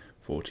 40,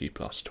 40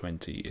 plus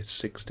 20 is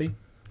 60.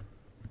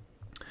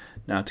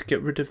 Now to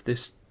get rid of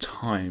this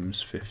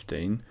times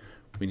 15,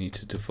 we need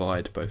to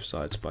divide both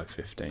sides by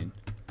 15.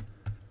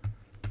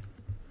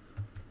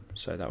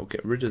 So that will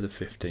get rid of the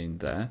 15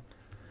 there.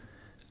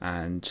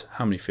 And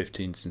how many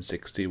 15s in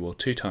 60? Well,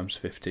 2 times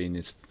 15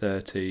 is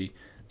 30,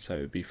 so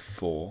it would be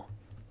 4.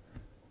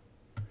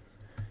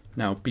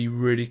 Now be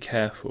really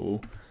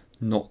careful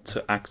not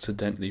to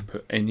accidentally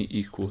put any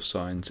equal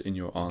signs in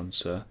your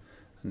answer,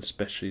 and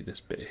especially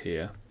this bit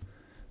here.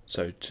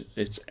 So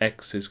it's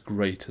x is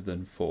greater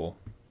than 4.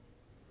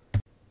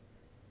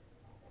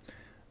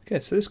 Okay,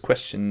 so this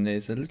question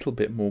is a little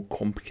bit more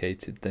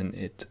complicated than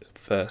it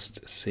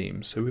first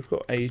seems. So we've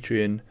got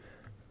Adrian,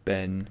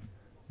 Ben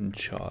and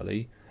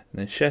Charlie, and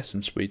they share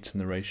some sweets in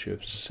the ratio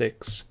of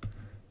 6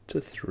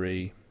 to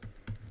 3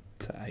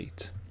 to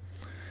 8.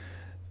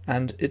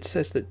 And it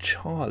says that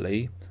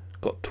Charlie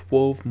got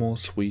 12 more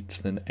sweets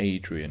than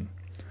Adrian.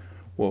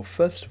 Well,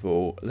 first of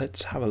all,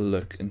 let's have a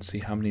look and see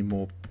how many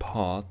more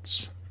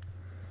parts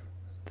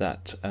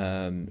that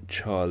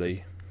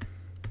Charlie...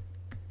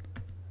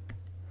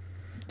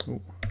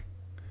 Ooh.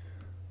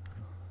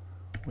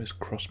 Always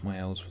cross my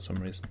L's for some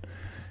reason.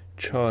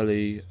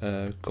 Charlie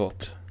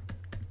got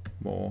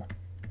more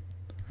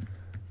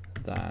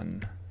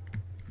than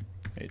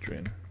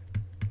Adrian.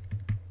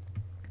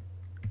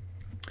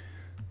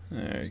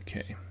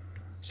 Okay,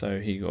 so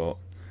he got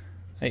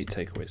 8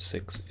 take away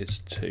 6 is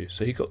 2.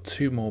 So he got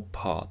 2 more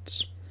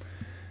parts.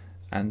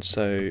 And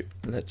so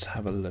let's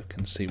have a look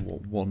and see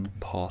what 1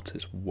 part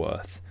is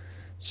worth.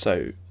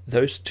 So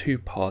those 2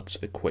 parts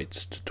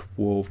equates to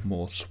 12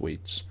 more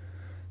sweets.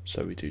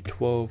 So we do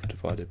 12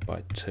 divided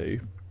by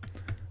 2,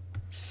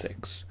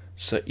 6.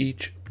 So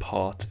each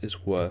part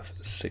is worth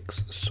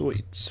 6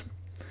 sweets.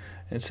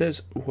 And it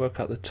says work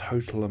out the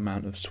total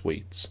amount of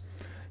sweets.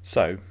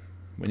 So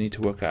we need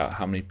to work out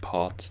how many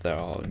parts there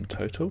are in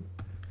total.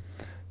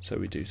 So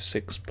we do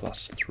 6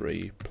 plus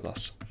 3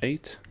 plus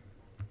 8.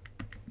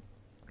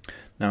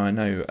 Now I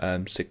know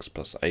 6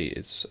 plus 8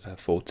 is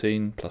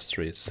 14, plus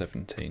 3 is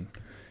 17.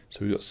 So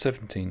we've got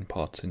 17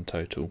 parts in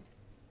total.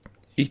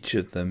 Each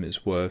of them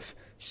is worth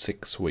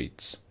 6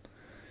 sweets.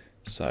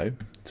 So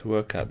to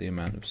work out the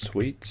amount of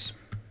sweets,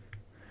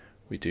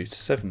 we do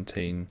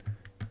 17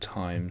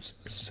 times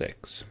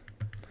 6.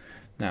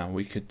 Now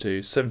we could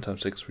do 7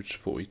 times 6, which is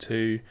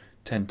 42,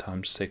 10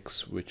 times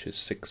 6, which is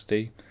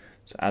 60.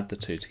 So add the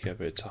 2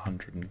 together, it's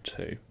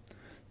 102.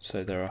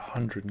 So there are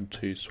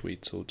 102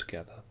 sweets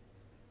altogether.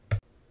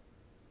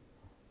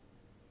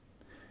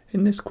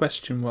 In this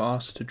question we're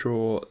asked to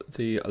draw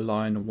the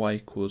line y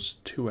equals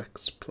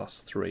 2x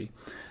plus 3.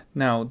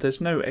 Now there's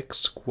no x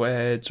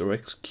squared or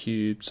x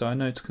cubed, so I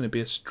know it's going to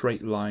be a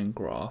straight line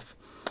graph.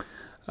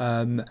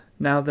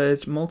 Now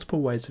there's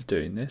multiple ways of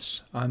doing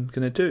this. I'm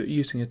going to do it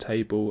using a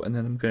table, and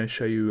then I'm going to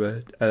show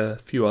you a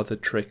few other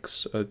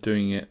tricks of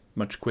doing it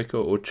much quicker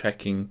or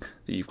checking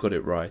that you've got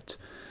it right.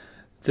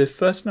 The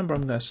first number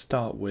I'm going to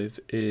start with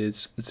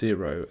is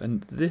 0,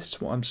 and this,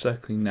 what I'm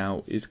circling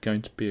now, is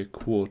going to be a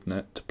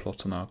coordinate to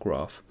plot on our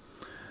graph.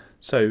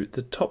 So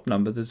the top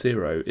number, the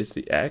 0, is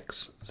the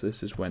x, so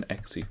this is when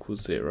x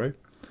equals 0.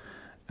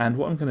 And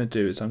what I'm going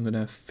to do is I'm going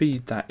to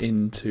feed that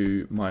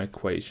into my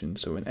equation.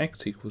 So when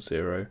x equals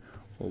 0,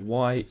 well,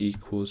 y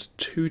equals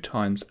 2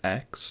 times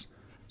x,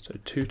 so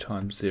 2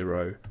 times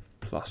 0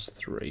 plus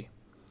 3.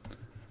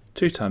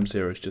 2 times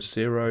 0 is just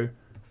 0,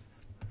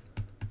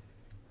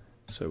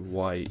 so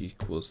y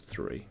equals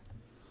 3.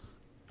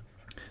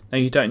 Now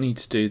you don't need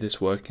to do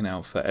this working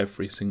out for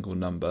every single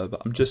number,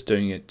 but I'm just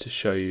doing it to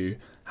show you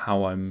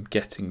how I'm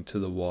getting to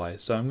the y.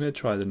 So I'm going to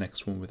try the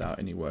next one without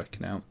any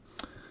working out.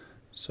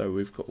 So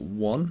we've got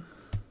 1,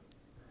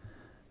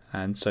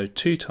 and so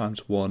 2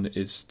 times 1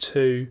 is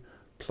 2,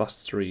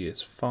 plus 3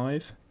 is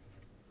 5.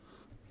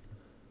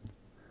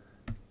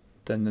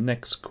 Then the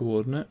next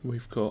coordinate,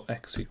 we've got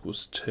x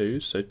equals 2,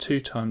 so 2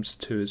 times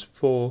 2 is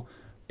 4,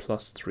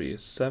 plus 3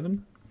 is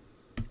 7.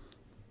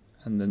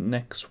 And the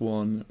next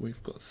one,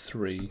 we've got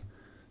 3,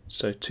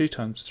 so 2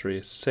 times 3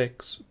 is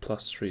 6,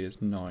 plus 3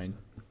 is 9.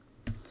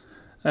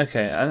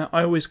 Okay, and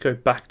I always go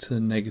back to the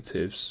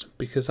negatives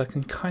because I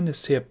can kind of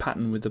see a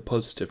pattern with the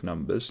positive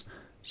numbers,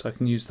 so I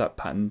can use that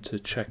pattern to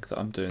check that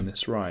I'm doing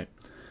this right.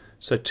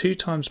 So 2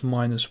 times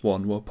minus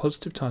 1, well,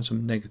 positive times a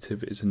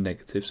negative is a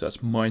negative, so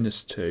that's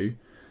minus 2,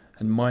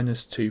 and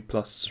minus 2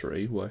 plus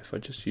 3, well, if I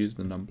just use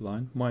the number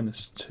line,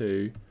 minus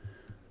 2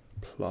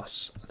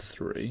 plus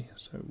 3,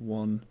 so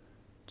 1,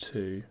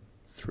 2,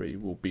 3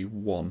 will be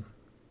 1.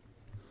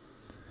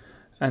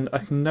 And I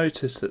can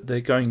notice that they're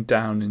going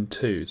down in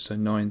 2, so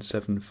 9,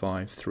 7,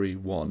 5, 3,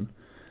 1.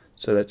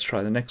 So let's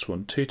try the next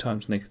one. 2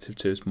 times negative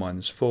 2 is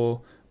minus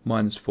 4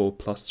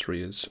 plus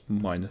 3 is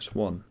minus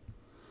 1.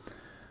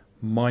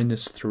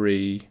 Minus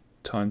 3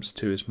 times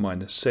 2 is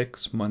minus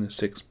 6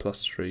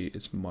 plus 3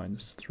 is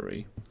minus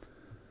 3.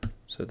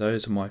 So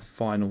those are my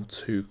final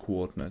two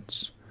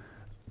coordinates.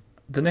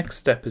 The next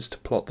step is to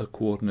plot the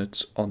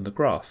coordinates on the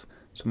graph.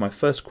 So my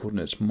first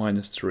coordinate is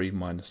minus 3,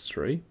 minus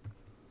 3.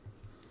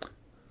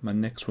 My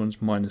next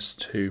one's minus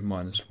 2,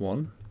 minus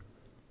 1.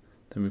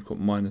 Then we've got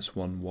minus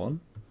 1,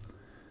 1.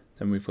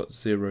 Then we've got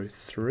 0,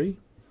 3.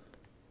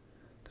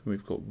 Then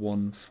we've got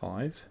 1,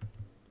 5.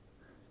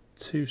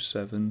 2,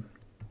 7.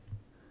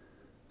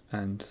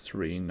 And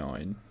 3,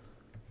 9.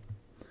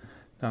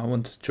 Now I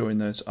want to join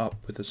those up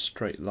with a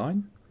straight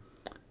line.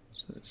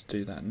 So let's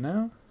do that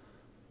now.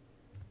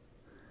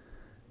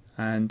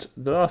 And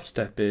the last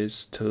step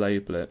is to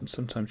label it. And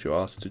sometimes you're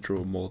asked to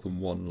draw more than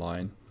one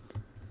line.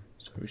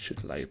 So we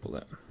should label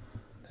it.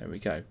 There we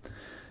go.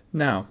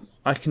 Now,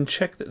 I can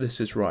check that this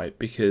is right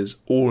because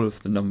all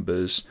of the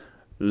numbers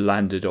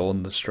landed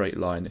on the straight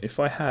line. If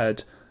I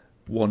had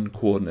one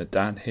coordinate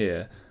down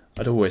here,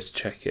 I'd always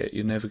check it.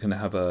 You're never going to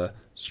have a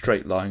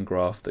straight line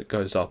graph that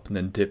goes up and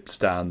then dips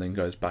down, then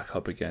goes back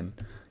up again.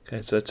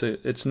 Okay, so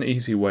it's an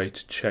easy way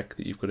to check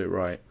that you've got it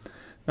right.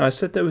 Now, I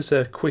said there was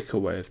a quicker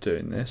way of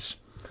doing this.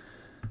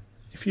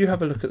 If you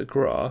have a look at the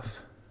graph,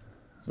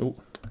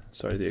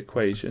 the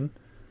equation,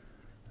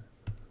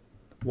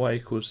 y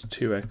equals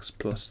 2x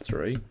plus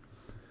 3.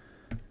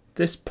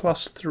 This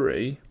plus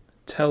 3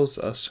 tells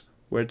us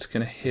where it's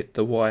going to hit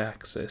the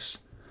y-axis,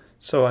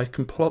 so I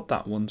can plot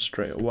that one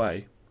straight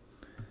away.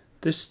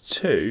 This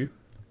 2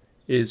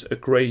 is a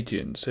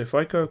gradient, so if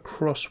I go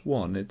across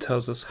 1, it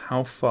tells us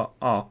how far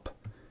up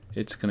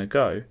it's going to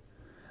go,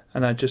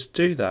 and I just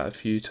do that a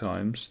few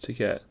times to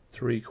get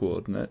 3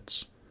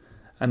 coordinates,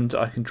 and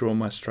I can draw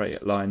my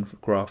straight line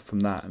graph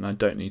from that, and I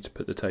don't need to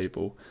put the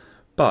table.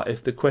 But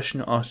if the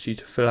question asks you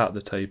to fill out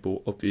the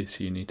table,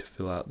 obviously you need to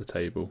fill out the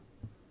table.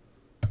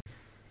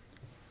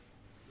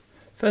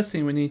 First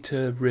thing we need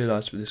to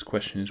realise with this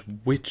question is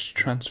which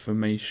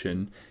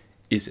transformation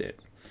is it?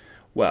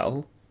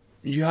 Well,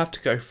 you have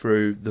to go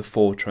through the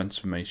 4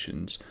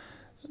 transformations.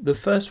 The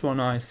first one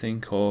I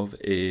think of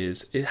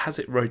is, has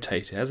it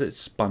rotated? Has it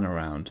spun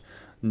around?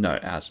 No,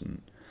 it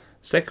hasn't.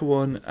 Second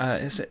one,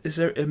 is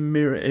there a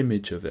mirror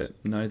image of it?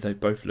 No, they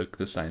both look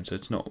the same, so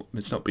it's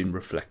not been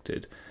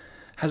reflected.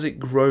 Has it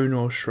grown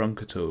or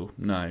shrunk at all?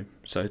 No,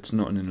 so it's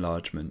not an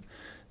enlargement.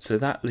 So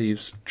that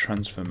leaves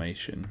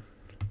transformation.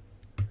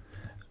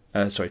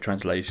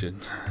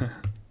 Translation.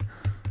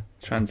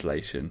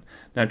 Translation.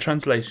 Now,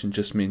 translation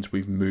just means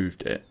we've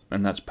moved it,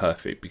 and that's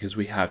perfect because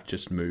we have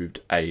just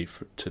moved A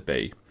to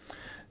B.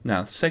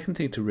 Now, the second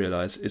thing to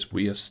realise is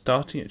we are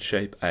starting at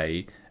shape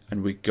A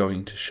and we're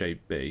going to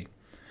shape B.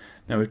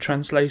 Now, with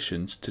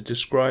translations, to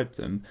describe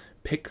them,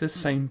 pick the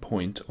same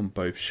point on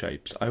both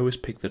shapes. I always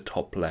pick the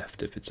top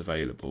left if it's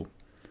available.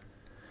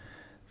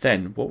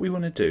 Then what we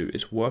want to do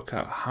is work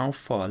out how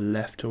far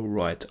left or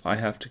right I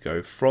have to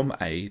go from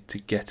A to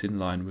get in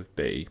line with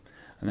B.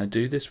 And I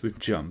do this with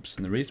jumps,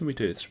 and the reason we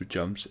do this with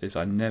jumps is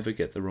I never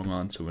get the wrong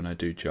answer when I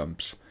do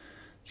jumps.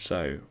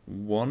 So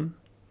 1,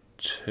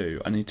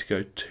 2, I need to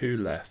go 2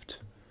 left.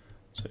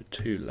 So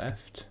 2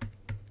 left.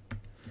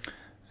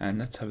 And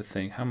let's have a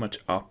think, how much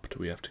up do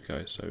we have to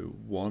go? So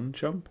 1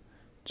 jump,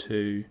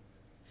 2,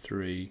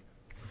 3,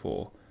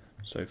 4.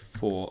 So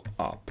 4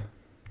 up.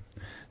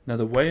 Now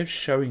the way of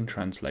showing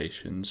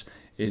translations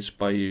is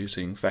by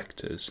using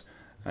vectors,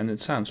 and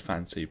it sounds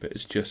fancy, but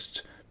it's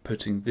just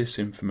putting this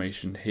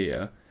information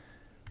here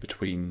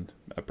between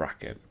a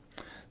bracket.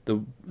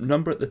 The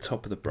number at the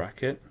top of the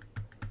bracket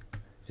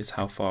is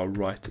how far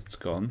right it's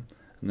gone,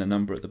 and the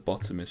number at the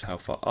bottom is how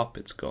far up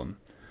it's gone.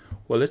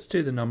 Well, let's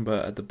do the number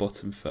at the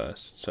bottom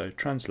first. So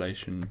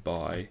translation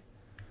by,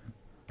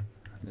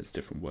 there's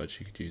different words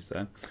you could use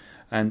there,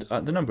 and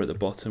the number at the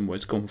bottom where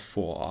it's gone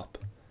 4 up.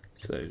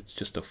 So it's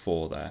just a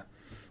 4 there.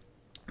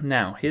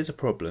 Now, here's a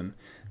problem.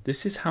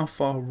 This is how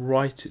far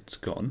right it's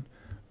gone,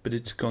 but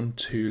it's gone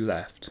 2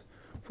 left.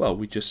 Well,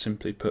 we just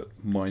simply put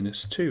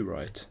 -2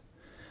 right.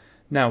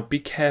 Now, be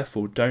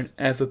careful. Don't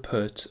ever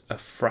put a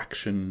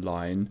fraction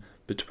line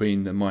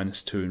between the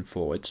 -2 and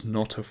 4. It's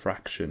not a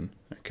fraction,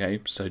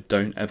 okay? So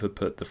don't ever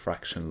put the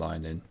fraction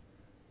line in.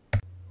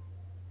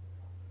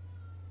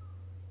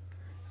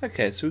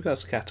 Okay, so we've got a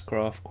scatter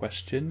graph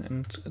question,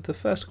 and the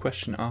first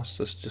question asks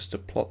us just to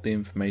plot the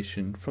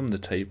information from the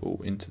table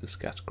into the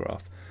scatter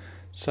graph.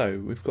 So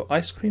we've got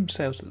ice cream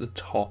sales at the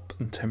top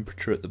and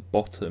temperature at the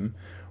bottom,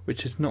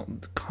 which is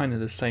not kind of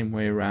the same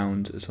way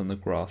around as on the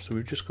graph, so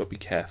we've just got to be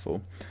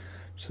careful.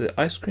 So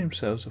the ice cream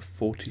sales are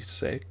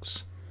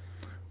 46,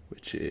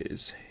 which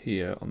is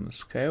here on the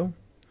scale,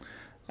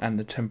 and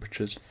the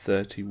temperature is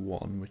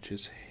 31, which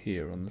is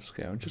here on the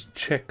scale. And just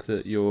check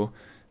that you're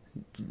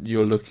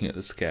looking at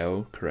the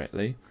scale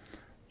correctly.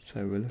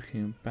 So we're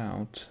looking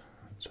about,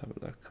 let's have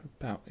a look,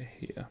 about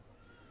here.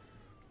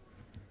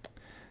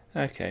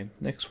 Okay,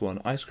 next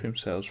one, ice cream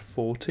sales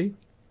 40,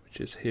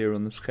 which is here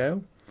on the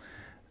scale,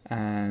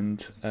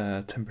 and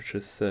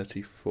temperature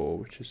 34,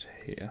 which is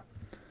here.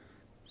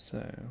 So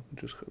we've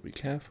just got to be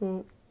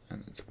careful,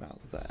 and it's about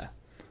there.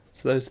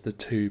 So those are the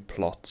two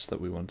plots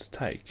that we want to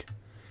take.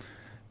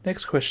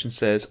 Next question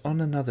says,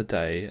 on another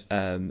day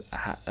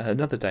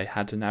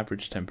had an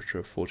average temperature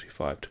of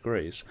 45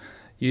 degrees.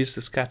 Use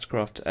the scatter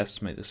graph to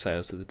estimate the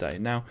sales of the day.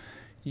 Now,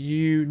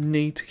 you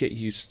need to get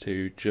used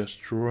to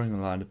just drawing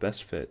a line of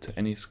best fit to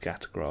any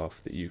scatter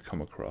graph that you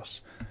come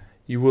across.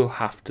 You will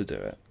have to do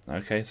it,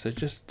 okay? So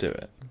just do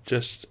it.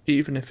 Just,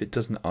 even if it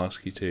doesn't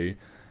ask you to,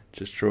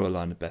 just draw a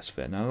line of best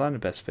fit. Now, a line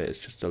of best fit is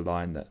just a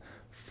line that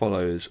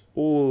follows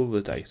all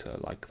the data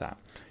like that.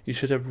 You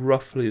should have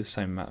roughly the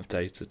same amount of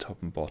data top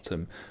and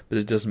bottom, but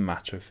it doesn't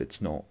matter if it's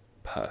not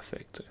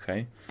perfect,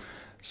 okay?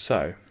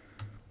 So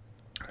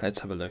let's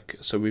have a look.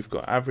 So we've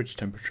got average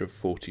temperature of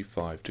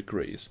 45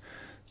 degrees.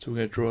 So we're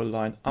going to draw a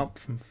line up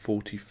from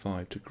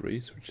 45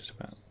 degrees, which is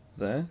about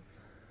there.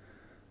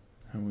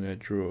 And we're going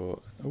to draw,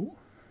 oh,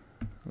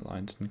 the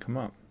line didn't come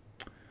up.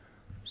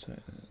 So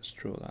let's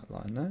draw that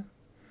line there.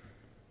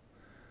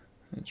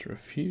 It's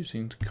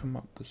refusing to come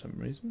up for some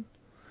reason.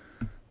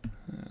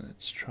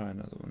 Let's try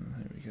another one.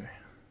 There we go.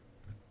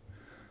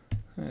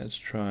 Let's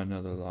try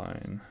another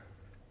line.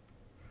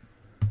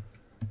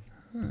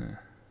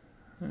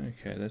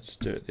 Okay, let's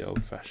do it the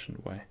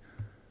old-fashioned way.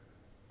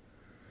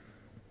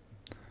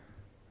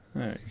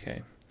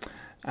 Okay,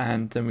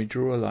 and then we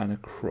draw a line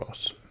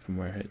across from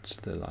where it's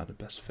the line of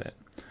best fit.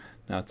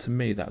 Now, to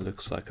me, that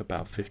looks like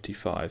about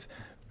 55.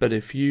 But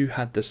if you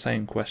had the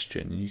same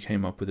question and you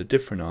came up with a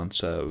different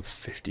answer of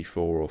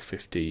 54 or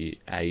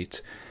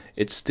 58,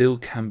 it still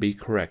can be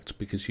correct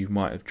because you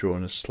might have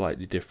drawn a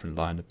slightly different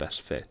line of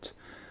best fit.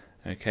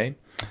 Okay,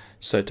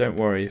 so don't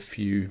worry if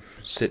you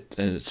sit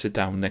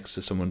down next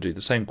to someone, do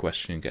the same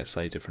question and get a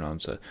slightly different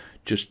answer.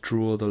 Just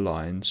draw the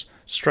lines,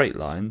 straight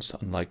lines,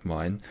 unlike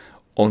mine,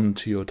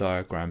 onto your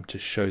diagram to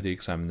show the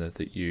examiner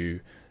that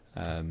you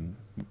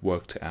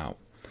worked it out.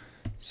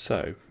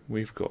 So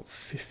we've got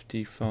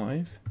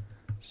 55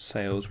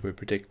 sales we're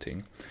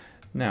predicting.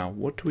 Now,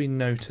 what do we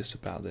notice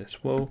about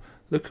this? Well,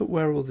 look at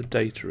where all the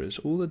data is.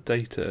 All the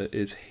data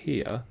is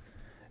here,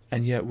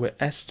 and yet we're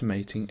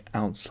estimating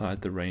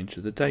outside the range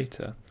of the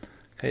data.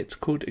 Okay, it's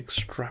called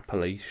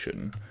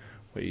extrapolation,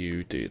 where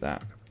you do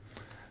that.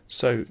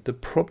 So the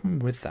problem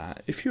with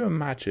that, if you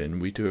imagine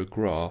we do a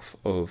graph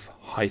of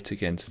height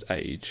against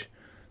age,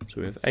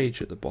 so we have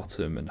age at the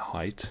bottom and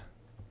height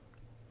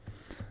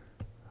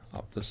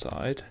up the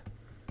side,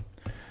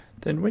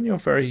 then when you're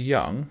very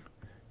young,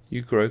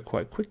 you grow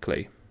quite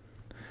quickly.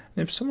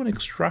 And if someone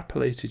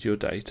extrapolated your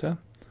data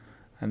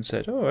and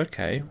said, oh,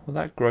 okay, well,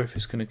 that growth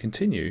is going to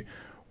continue,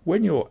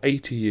 when you're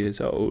 80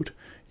 years old,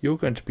 you're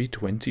going to be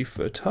 20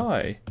 foot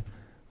high.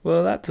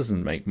 Well, that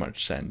doesn't make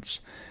much sense.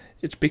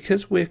 It's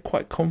because we're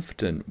quite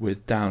confident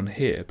with down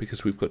here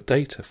because we've got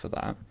data for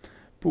that,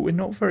 but we're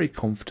not very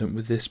confident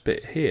with this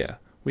bit here.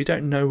 We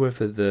don't know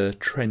whether the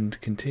trend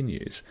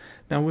continues.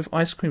 Now, with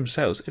ice cream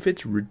sales, if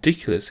it's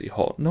ridiculously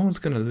hot, no one's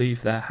going to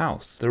leave their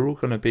house. They're all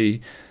going to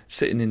be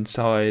sitting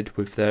inside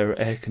with their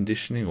air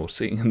conditioning or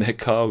sitting in their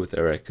car with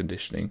their air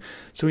conditioning.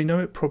 So we know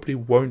it probably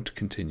won't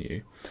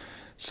continue.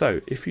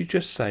 So if you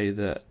just say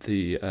that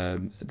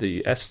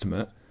the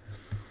estimate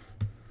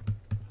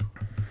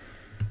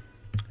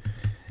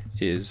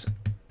is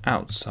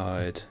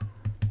outside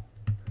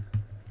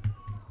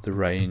the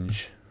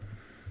range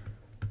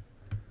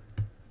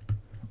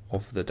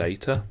of the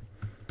data,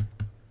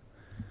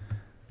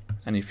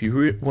 and if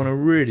you want to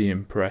really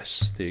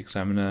impress the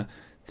examiner,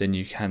 then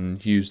you can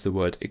use the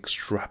word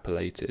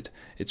extrapolated.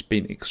 It's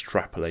been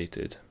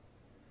extrapolated.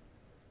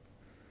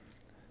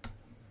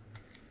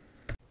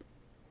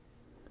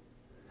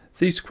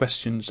 These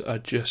questions are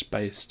just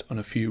based on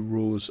a few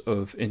rules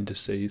of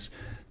indices.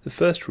 The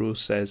first rule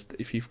says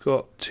that if you've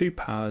got two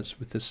powers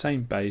with the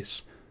same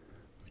base,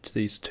 which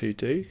these two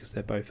do because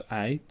they're both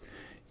a,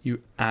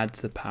 you add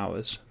the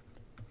powers.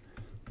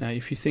 Now,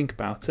 if you think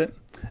about it,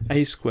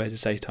 a squared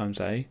is a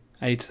times a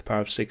to the power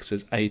of 6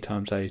 is a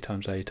times a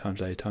times a times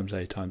a times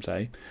a times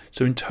a.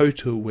 So in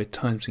total, we're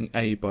timesing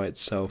a by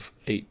itself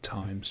 8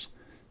 times.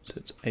 So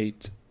it's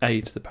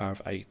a to the power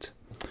of 8.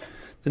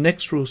 The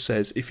next rule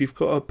says if you've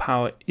got a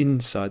power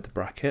inside the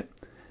bracket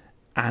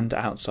and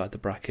outside the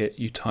bracket,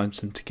 you times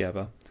them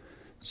together.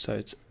 So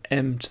it's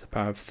m to the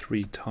power of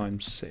 3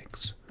 times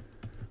 6,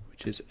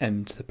 which is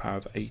m to the power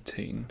of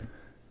 18.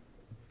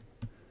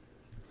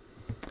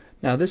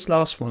 Now this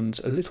last one's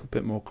a little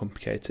bit more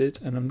complicated,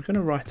 and I'm going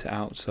to write it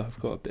out so I've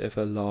got a bit of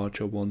a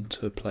larger one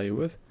to play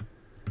with.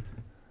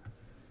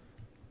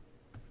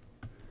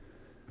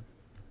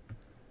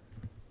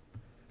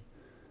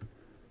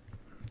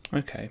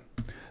 Okay,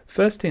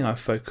 first thing I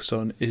focus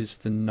on is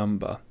the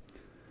number.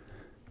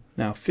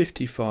 Now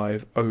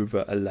 55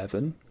 over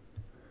 11,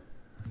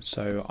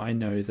 so I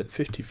know that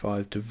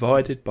 55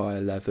 divided by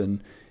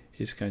 11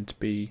 is going to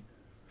be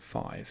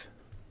 5.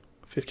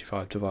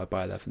 55 divided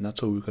by 11,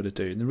 that's all we've got to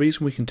do. And the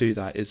reason we can do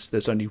that is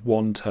there's only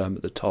one term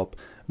at the top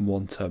and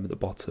one term at the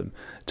bottom.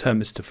 A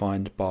term is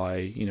defined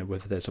by,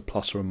 whether there's a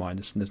plus or a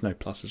minus, and there's no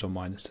pluses or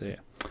minuses here.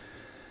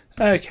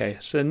 Okay,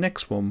 so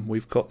next one,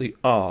 we've got the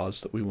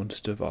r's that we want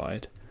to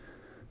divide.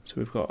 So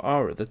we've got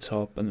r at the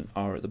top and an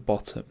r at the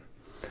bottom.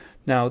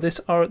 Now this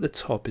r at the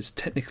top is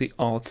technically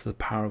r to the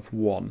power of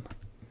 1.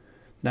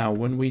 Now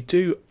when we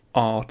do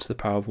r to the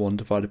power of 1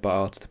 divided by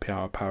r to the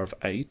power of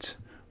 8,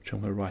 which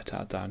I'm going to write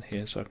out down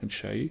here so I can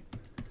show you,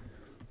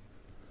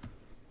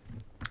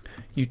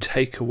 you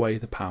take away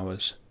the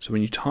powers. So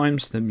when you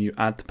times them, you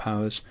add the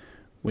powers.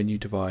 When you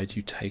divide,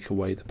 you take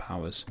away the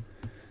powers.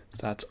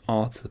 So that's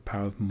r to the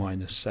power of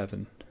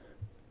 -7.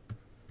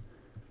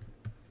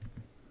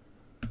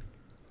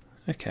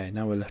 Okay,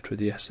 now we're left with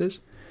the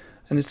s's,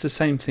 and it's the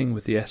same thing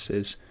with the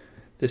s's.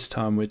 This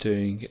time we're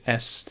doing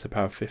s to the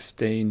power of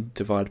 15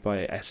 divided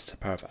by s to the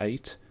power of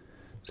 8.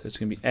 So it's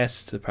going to be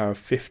s to the power of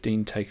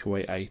 15 take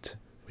away 8,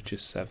 which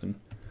is 7.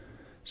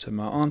 So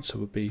my answer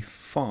would be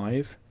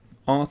 5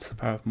 r to the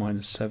power of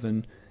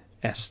 -7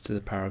 s to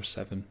the power of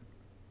 7.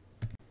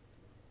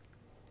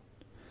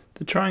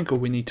 The triangle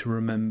we need to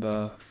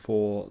remember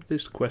for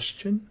this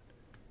question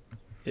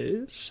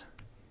is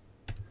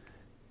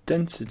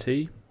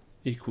density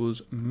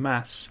equals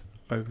mass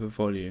over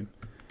volume.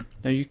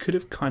 Now you could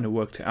have kind of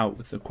worked it out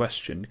with the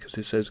question because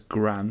it says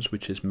grams,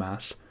 which is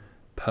mass,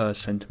 per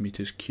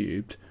centimeters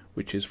cubed,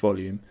 which is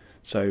volume.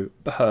 So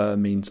per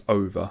means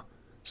over,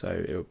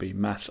 so it would be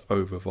mass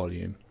over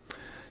volume.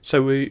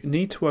 So we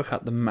need to work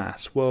out the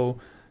mass. Well,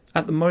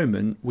 at the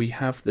moment we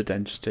have the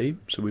density,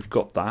 so we've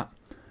got that,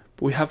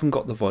 but we haven't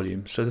got the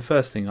volume. So the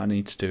first thing I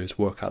need to do is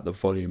work out the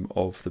volume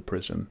of the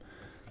prism.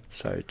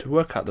 So to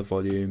work out the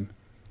volume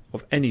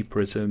of any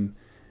prism,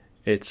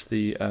 it's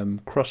the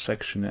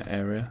cross-sectional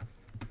area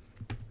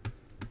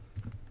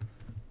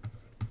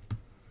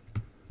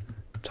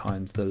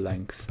times the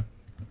length.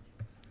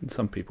 And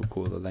some people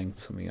call the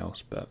length something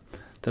else, but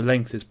the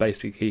length is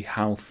basically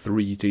how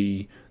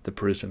 3D the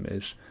prism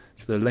is.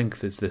 So the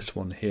length is this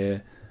one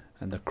here,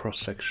 and the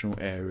cross-sectional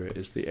area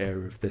is the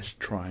area of this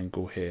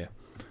triangle here.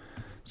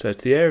 So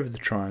it's the area of the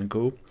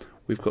triangle.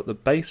 We've got the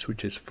base,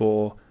 which is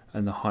 4,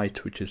 and the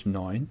height, which is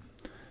 9.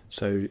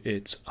 So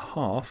it's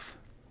half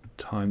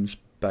times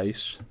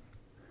base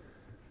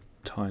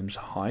times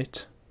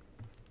height,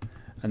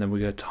 and then we're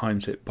going to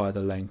times it by the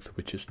length,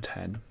 which is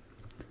 10.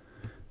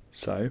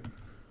 So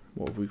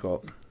what have we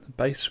got? The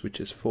base,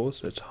 which is 4,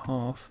 so it's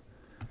half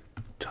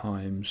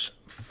times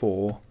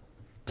 4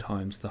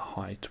 times the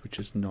height, which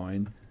is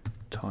 9,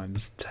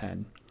 times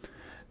 10.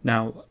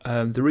 Now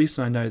the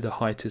reason I know the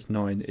height is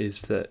 9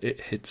 is that it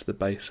hits the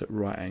base at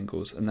right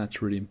angles, and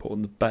that's really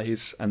important. The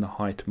base and the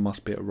height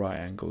must be at right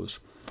angles.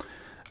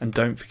 And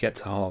don't forget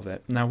to halve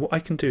it. Now what I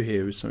can do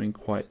here is something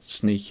quite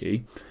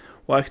sneaky.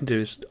 What I can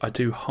do is I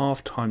do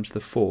half times the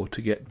 4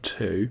 to get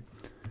 2,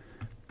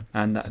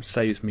 and that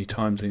saves me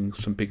timesing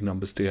some big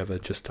numbers together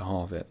just to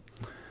halve it.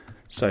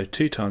 So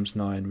 2 times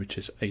 9, which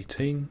is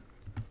 18,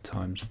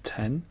 times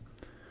 10,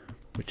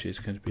 which is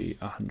going to be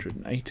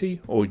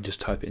 180, or you can just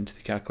type it into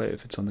the calculator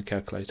if it's on the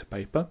calculator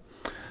paper.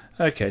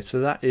 Okay, so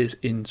that is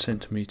in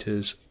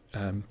centimeters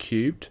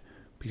cubed,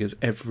 because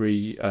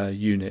every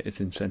unit is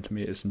in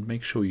centimeters, and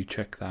make sure you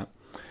check that.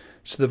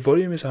 So the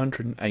volume is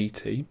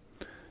 180,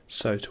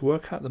 so to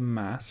work out the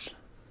mass,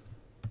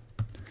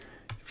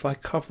 if I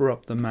cover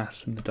up the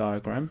mass in the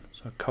diagram,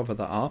 so I cover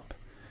that up,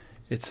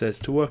 it says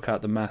to work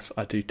out the mass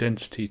I do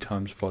density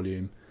times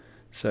volume.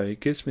 So it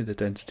gives me the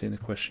density in the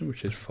question,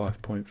 which is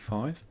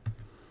 5.5,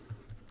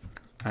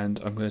 and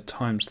I'm going to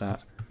times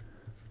that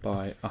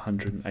by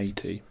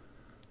 180.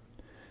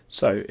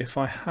 So if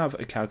I have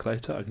a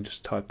calculator, I can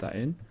just type that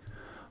in.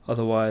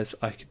 Otherwise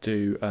I could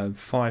do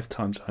 5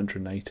 times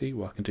 180,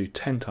 well I can do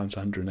 10 times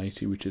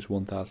 180, which is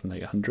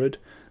 1800,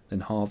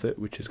 then halve it,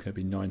 which is going to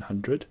be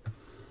 900,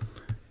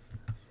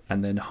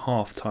 and then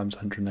half times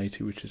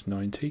 180, which is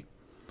 90.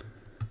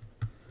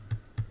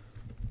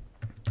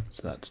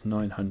 So that's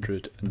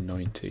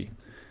 990.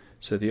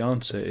 So the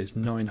answer is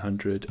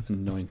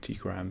 990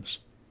 grams.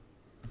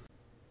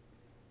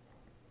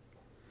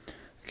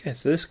 Okay,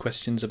 so this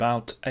question's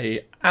about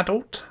an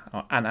adult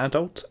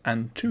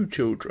and 2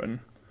 children.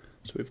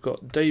 So we've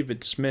got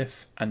David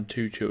Smith and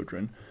 2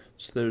 children.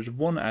 So there's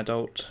 1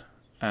 adult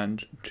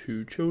and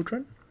 2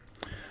 children.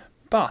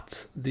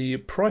 But the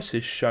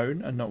prices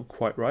shown are not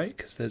quite right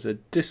because there's a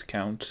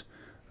discount.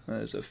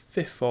 There's a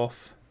 5th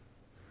off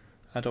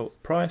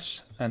adult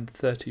price and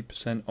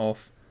 30%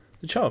 off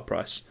the child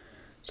price.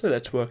 So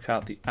let's work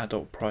out the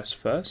adult price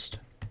first.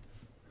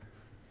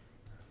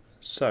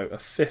 So a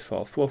fifth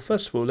of, well,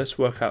 first of all, let's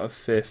work out a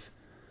fifth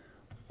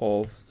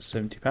of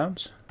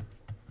 £70.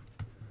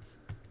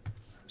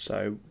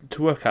 So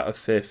to work out a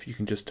fifth, you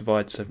can just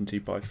divide 70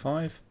 by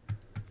 5.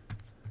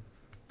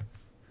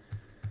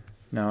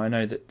 Now I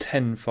know that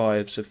 10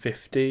 fives are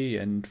 50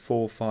 and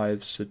 4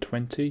 fives are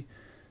 20,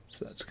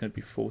 so that's going to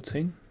be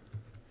 14.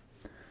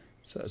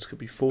 So that's going to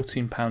be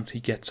 £14 he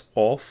gets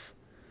off.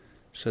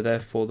 So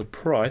therefore the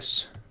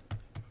price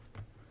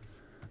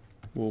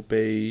will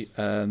be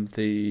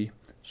the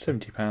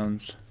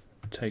 £70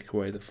 take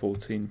away the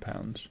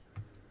 £14.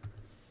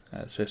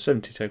 So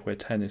 70 take away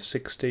 10 is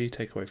 60,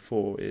 take away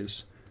 4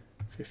 is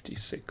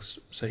 56.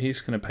 So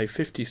he's going to pay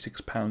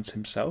 £56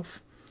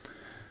 himself.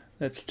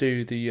 Let's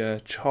do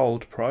the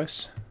child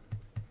price.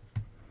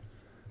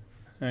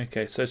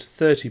 Okay, so it's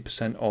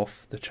 30%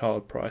 off the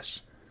child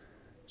price.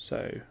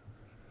 So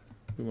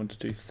we want to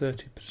do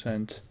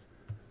 30%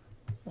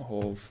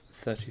 of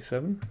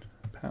 £37.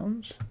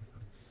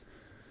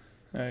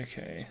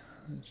 Okay,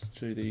 let's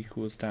do the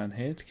equals down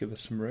here to give us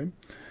some room.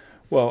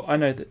 Well, I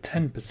know that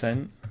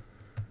 10%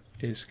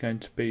 is going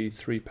to be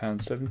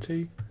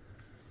 £3.70,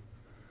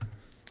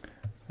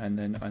 and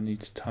then I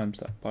need to times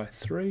that by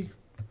 3.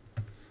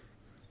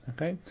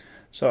 Okay,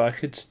 so I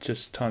could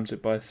just times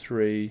it by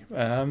 3.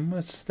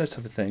 Let's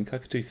have a think. I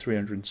could do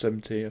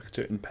 370. I could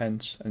do it in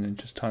pence, and then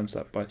just times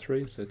that by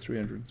 3. So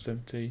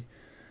 370,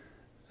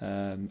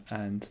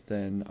 and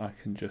then I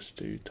can just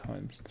do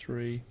times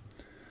 3.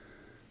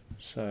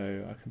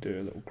 So I can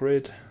do a little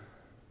grid.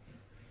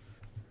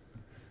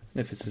 And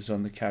if this is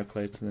on the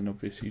calculator, then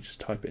obviously you just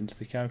type it into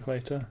the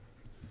calculator.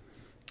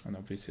 And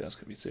obviously that's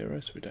going to be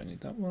 0, so we don't need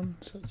that one.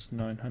 So that's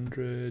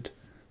 900.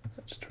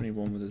 That's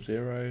 21 with a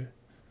 0.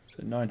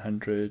 So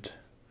 900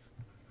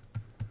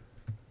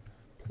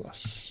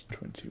 plus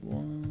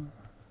 21,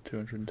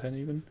 210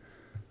 even.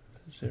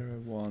 0,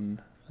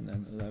 1, and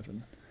then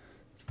 11.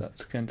 So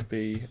that's going to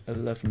be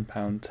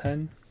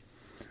 £11.10.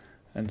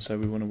 And so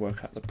we want to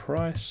work out the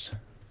price.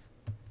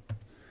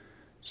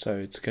 So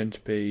it's going to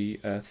be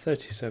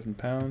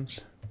 £37,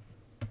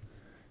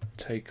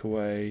 take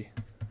away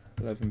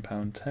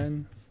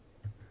 £11.10.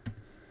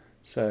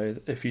 So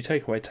if you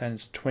take away 10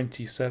 it's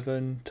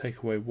 27,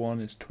 take away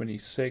 1 is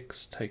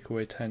 26, take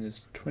away 10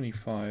 is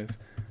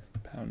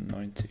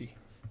 £25.90.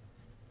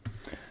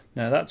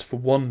 Now that's for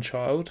one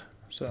child,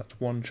 so that's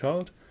one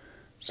child.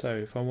 So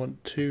if I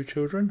want 2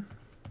 children,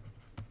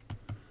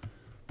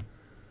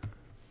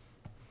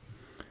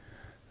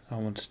 I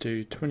want to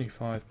do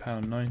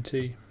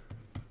 £25.90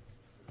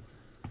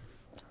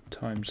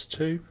 times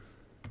 2.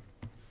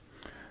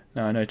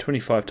 Now I know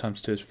 25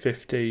 times 2 is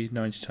 50,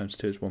 90 times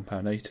 2 is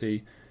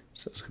 £1.80,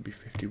 so that's going to be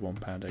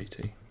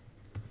 £51.80.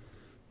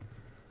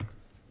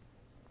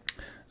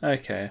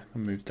 Okay,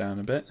 I'll move down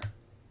a bit,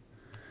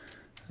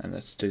 and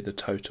let's do the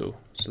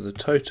total. So the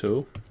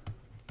total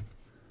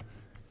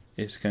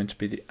is going to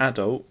be the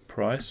adult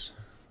price,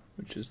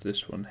 which is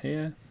this one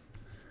here,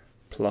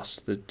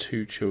 plus the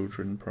 2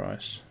 children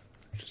price,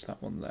 which is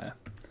that one there.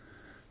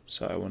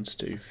 So I want to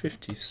do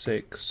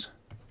 56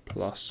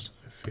 plus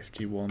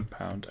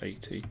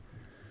 £51.80.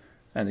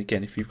 And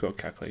again, if you've got a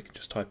calculator, you can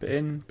just type it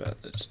in, but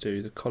let's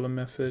do the column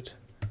method.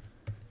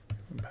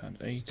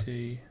 £1.80,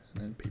 and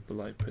then people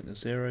like putting the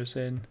zeros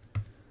in.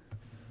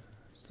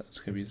 So that's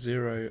going to be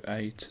 0,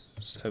 8,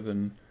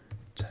 7,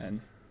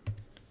 10.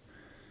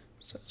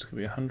 So that's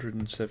going to be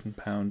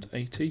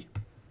 £107.80.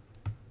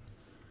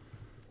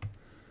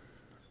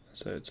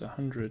 So it's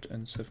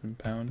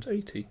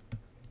 £107.80.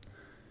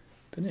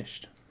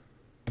 Finished.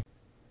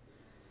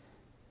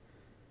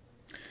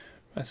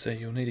 So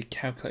you'll need a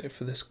calculator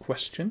for this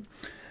question.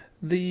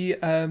 The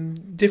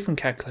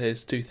different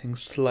calculators do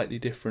things slightly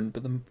different,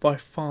 but by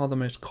far the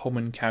most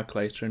common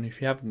calculator, and if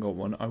you haven't got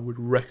one, I would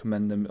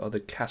recommend them, are the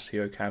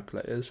Casio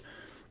calculators.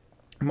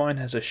 Mine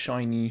has a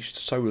shiny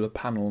solar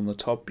panel on the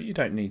top, but you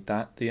don't need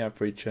that. The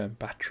average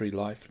battery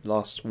life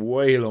lasts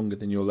way longer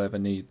than you'll ever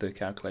need the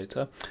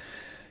calculator.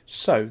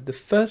 So the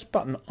first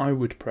button I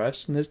would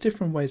press, and there's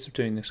different ways of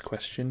doing this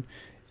question,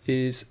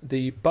 is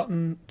the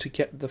button to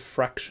get the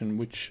fraction,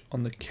 which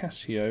on the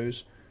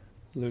Casios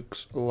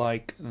looks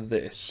like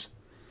this.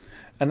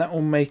 And that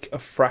will make a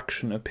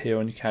fraction appear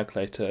on your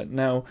calculator.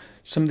 Now,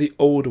 some of the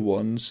older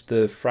ones,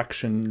 the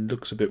fraction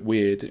looks a bit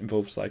weird. It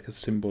involves like a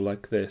symbol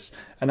like this.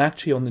 And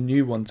actually on the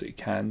new ones it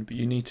can, but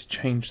you need to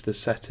change the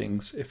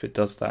settings if it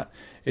does that.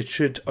 It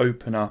should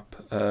open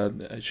up,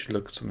 it should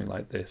look something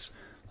like this,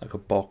 like a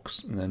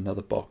box and then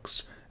another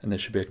box, and there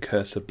should be a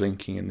cursor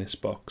blinking in this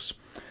box.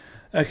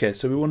 Okay,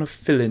 so we want to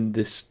fill in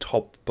this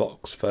top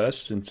box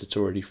first, since it's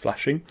already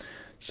flashing.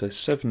 So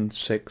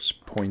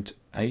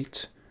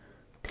 76.8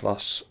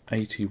 plus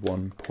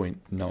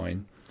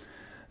 81.9.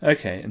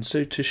 Okay, and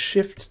so to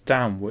shift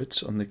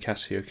downwards on the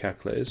Casio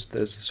calculators,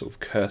 there's a sort of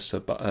cursor,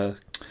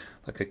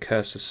 like a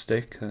cursor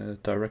stick, a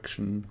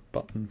direction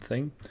button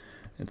thing.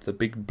 It's the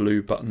big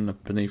blue button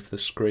beneath the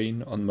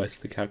screen on most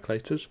of the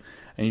calculators,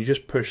 and you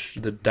just push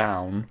the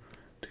down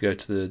to go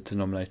to the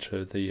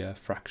denominator of the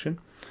fraction.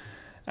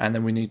 And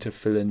then we need to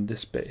fill in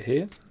this bit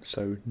here,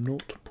 so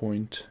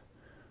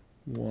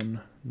 0.1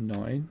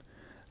 9,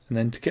 and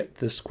then to get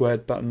the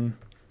squared button,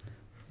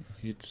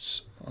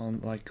 it's on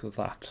like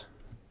that.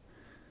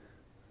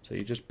 So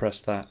you just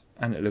press that,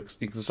 and it looks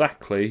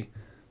exactly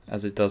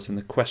as it does in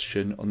the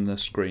question on the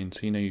screen,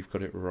 so you know you've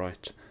got it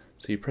right.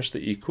 So you press the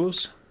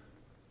equals,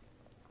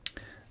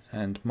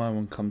 and my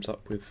one comes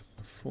up with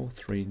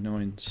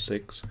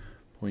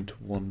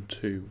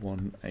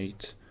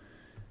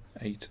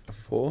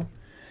 4396.121884.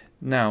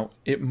 Now,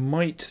 it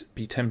might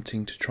be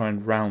tempting to try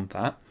and round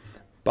that,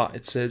 but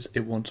it says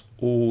it wants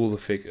all the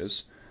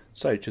figures,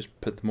 so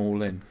just put them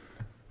all in.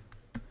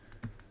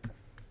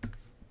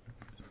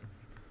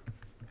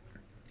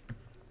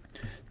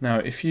 Now,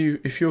 if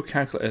your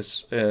calculator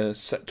is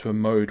set to a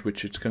mode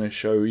which it's going to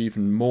show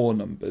even more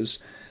numbers,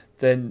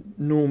 then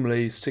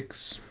normally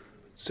six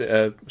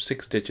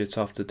digits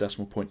after the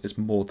decimal point is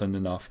more than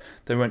enough.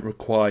 They won't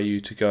require you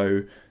to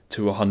go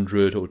to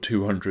 100 or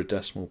 200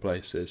 decimal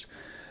places.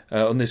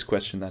 On this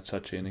question, that's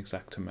actually an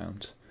exact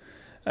amount.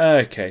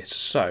 Okay,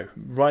 so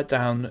write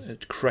down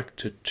correct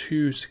to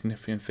 2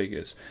 significant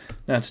figures.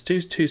 Now, to do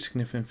 2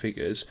 significant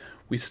figures,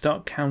 we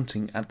start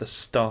counting at the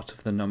start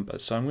of the number.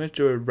 So I'm going to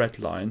do a red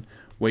line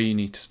where you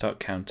need to start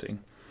counting.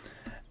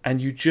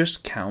 And you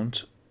just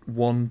count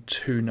 1,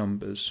 2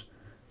 numbers.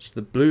 So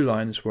the blue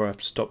line is where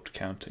I've stopped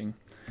counting.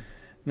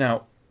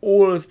 Now,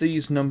 all of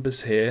these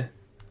numbers here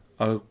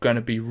are going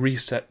to be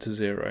reset to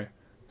 0.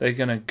 They're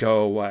going to go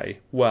away.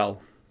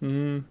 Well,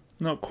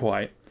 not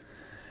quite.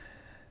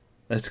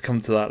 Let's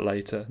come to that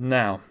later.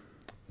 Now,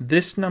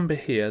 this number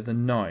here, the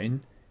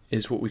 9,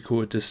 is what we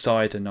call a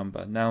decider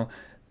number. Now,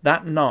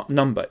 that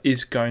number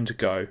is going to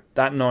go.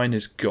 That 9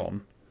 is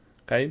gone.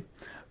 Okay?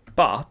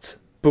 But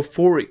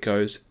before it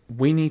goes,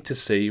 we need to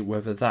see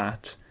whether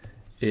that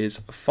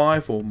is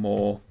 5 or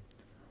more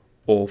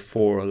or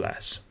 4 or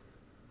less.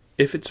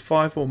 If it's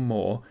 5 or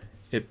more,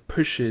 it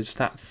pushes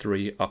that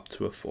 3 up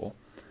to a 4.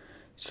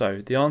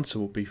 So the answer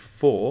will be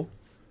 4,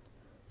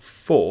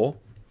 4,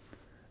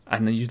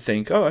 and then you'd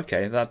think, oh,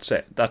 okay, that's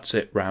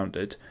it,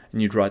 rounded,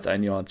 and you'd write that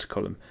in your answer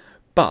column.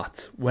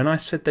 But when I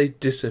said they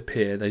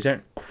disappear, they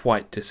don't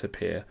quite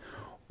disappear.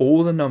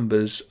 All the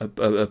numbers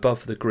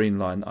above the green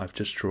line that I've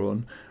just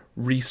drawn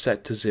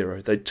reset to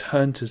 0. They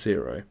turn to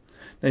 0.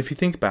 Now, if you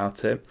think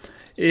about it,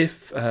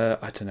 if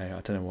I don't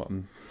know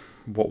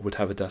what would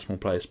have a decimal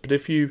place, but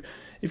if you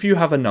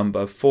have a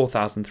number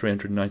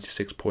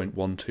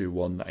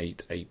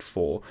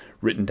 4,396.121884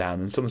 written down,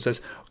 and someone says,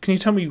 "Can you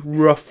tell me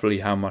roughly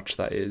how much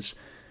that is?"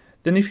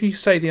 Then if you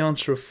say the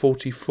answer of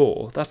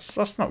 44,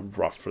 that's not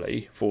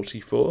roughly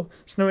 44.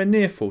 It's nowhere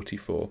near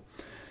 44.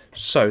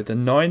 So the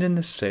 9 and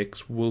the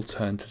 6 will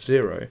turn to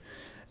 0.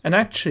 And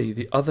actually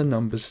the other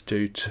numbers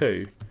do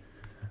too.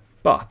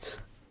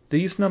 But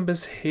these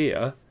numbers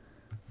here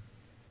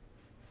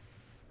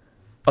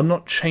are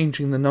not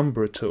changing the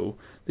number at all.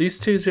 These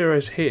 2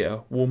 zeros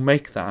here will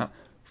make that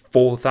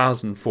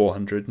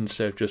 4,400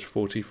 instead of just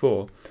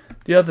 44.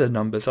 The other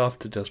numbers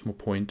after decimal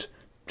point,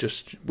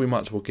 we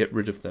might as well get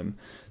rid of them.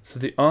 So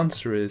the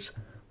answer is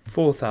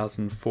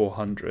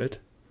 4,400.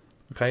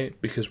 Okay,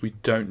 because we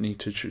don't need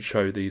to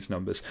show these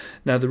numbers.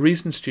 Now, the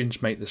reason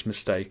students make this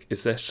mistake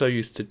is they're so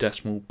used to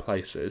decimal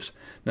places.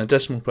 Now,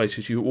 decimal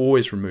places, you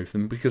always remove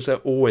them because they're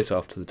always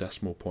after the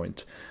decimal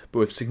point. But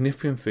with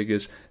significant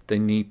figures, they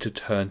need to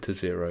turn to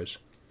zeros.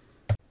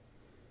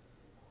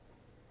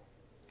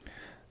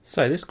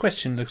 So this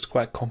question looks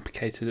quite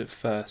complicated at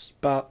first,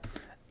 but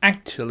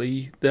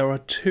actually there are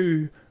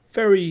 2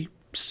 very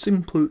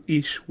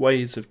simple-ish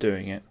ways of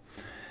doing it.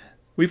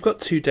 We've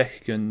got 2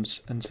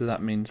 decagons, and so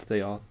that means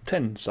they are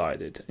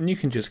 10-sided. And you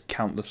can just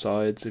count the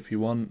sides if you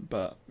want,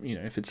 but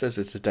if it says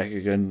it's a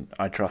decagon,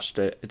 I trust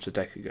it, it's a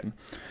decagon.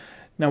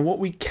 Now what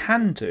we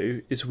can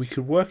do is we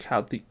could work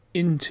out the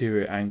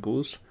interior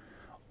angles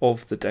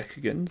of the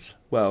decagons.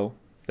 Well,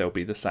 they'll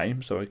be the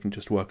same, so I can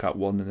just work out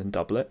 1 and then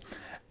double it,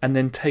 and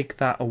then take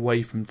that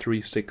away from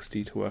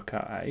 360 to work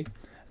out A. And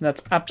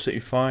that's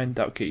absolutely fine,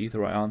 that'll get you the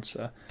right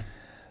answer.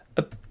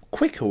 A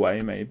quicker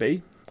way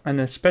maybe, and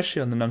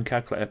especially on the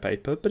non-calculator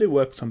paper, but it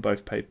works on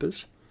both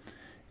papers,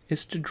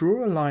 is to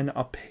draw a line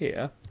up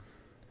here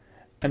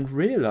and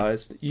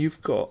realise that you've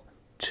got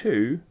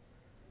 2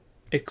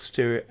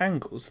 exterior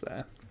angles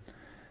there.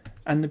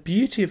 And the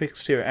beauty of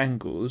exterior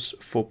angles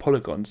for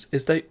polygons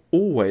is they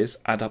always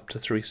add up to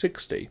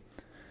 360.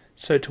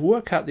 So to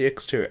work out the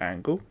exterior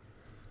angle,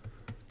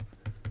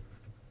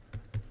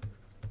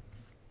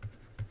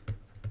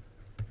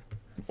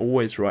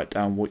 always write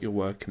down what you're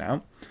working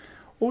out.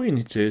 All you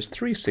need to do is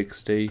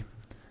 360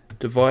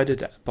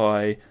 divided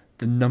by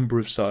the number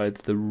of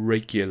sides the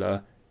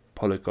regular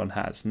polygon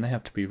has, and they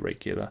have to be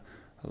regular,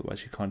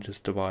 otherwise you can't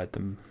just divide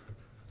them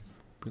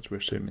because we're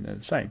assuming they're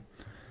the same.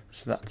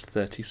 So that's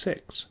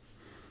 36.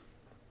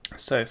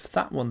 So if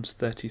that one's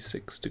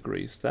 36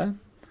 degrees there,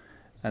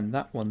 and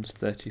that one's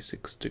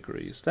 36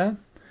 degrees there,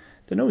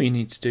 then all you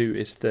need to do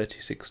is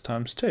 36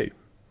 times 2.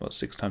 Well,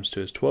 6 times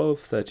 2 is 12,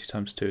 30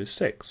 times 2 is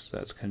 6, so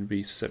that's going to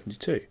be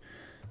 72.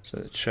 So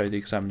let's show the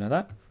examiner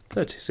that.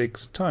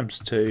 36 times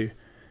 2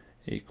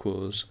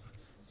 equals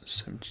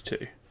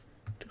 72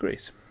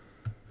 degrees.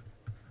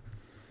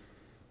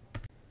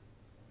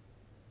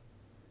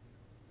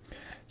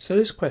 So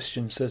this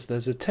question says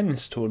there's a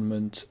tennis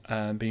tournament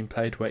being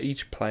played where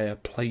each player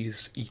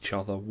plays each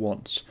other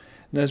once.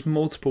 And there's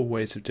multiple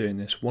ways of doing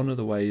this. One of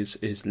the ways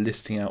is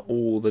listing out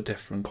all the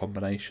different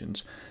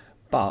combinations.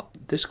 But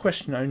this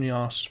question only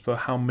asks for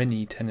how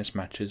many tennis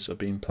matches are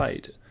being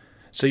played.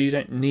 So you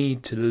don't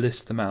need to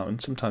list them out, and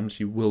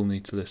sometimes you will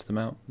need to list them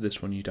out. This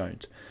one you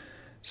don't.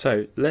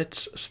 So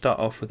let's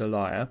start off with a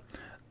liar.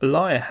 A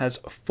liar has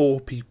 4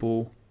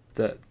 people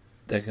that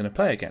they're going to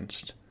play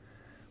against.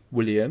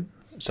 William,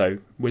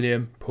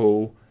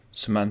 Paul,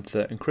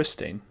 Samantha and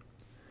Christine.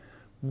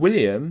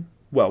 William,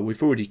 well,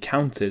 we've already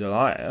counted a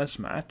liar's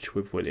match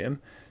with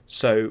William,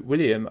 so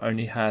William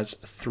only has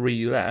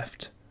 3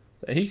 left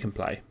that he can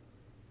play.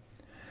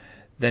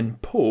 Then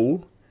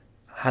Paul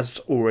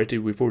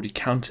we've already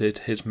counted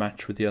his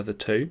match with the other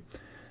 2,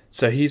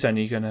 so he's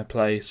only going to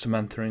play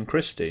Samantha and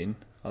Christine,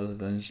 other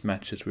than his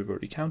matches we've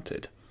already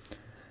counted.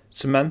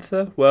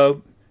 Samantha,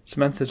 well,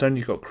 Samantha's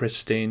only got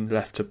Christine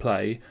left to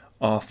play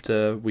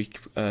after we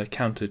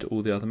counted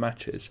all the other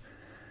matches.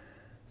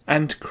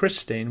 And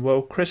Christine,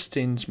 well,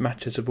 Christine's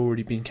matches have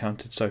already been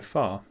counted so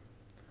far.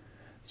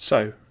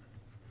 So,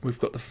 we've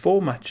got the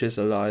 4 matches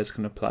a liar's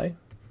going to play,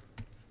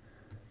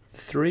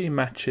 3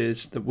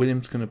 matches that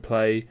William's going to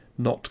play,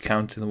 not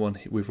counting the one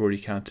we've already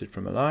counted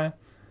from a liar,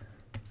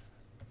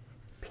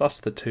 plus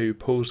the 2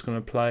 Paul's going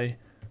to play,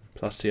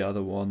 plus the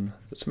other one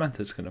that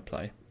Samantha's going to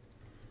play.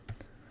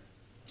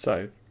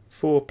 So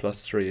 4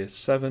 plus 3 is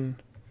 7,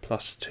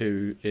 plus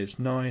 2 is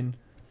 9,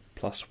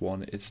 plus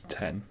 1 is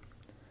 10.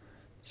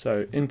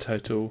 So in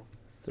total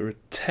there are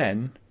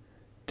 10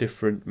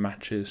 different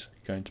matches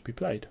going to be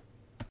played.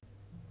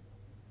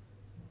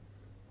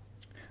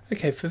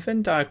 Okay, for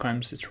Venn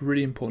diagrams it's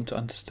really important to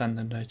understand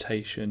the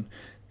notation.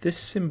 This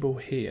symbol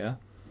here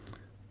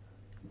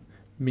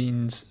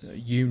means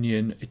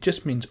union, it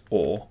just means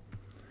or.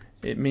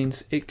 It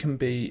means it can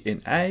be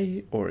in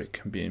A, or it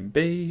can be in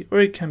B, or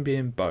it can be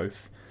in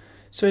both.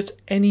 So it's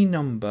any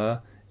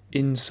number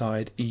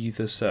inside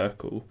either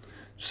circle.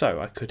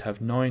 So I could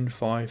have 9,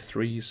 5,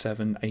 3,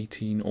 7,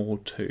 18 or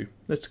 2.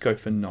 Let's go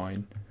for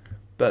 9.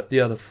 But the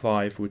other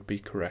 5 would be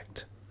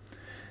correct.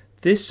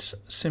 This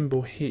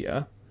symbol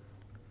here,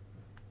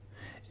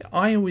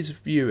 I always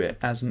view it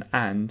as an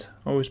and.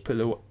 I always put a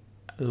little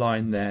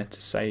line there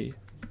to say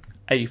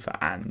A for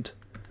and.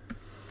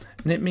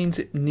 And it means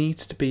it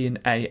needs to be in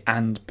A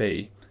and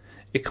B.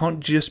 It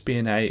can't just be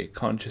in A, it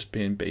can't just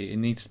be in B. It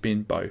needs to be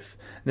in both.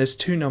 And there's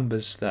 2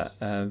 numbers that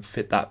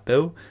fit that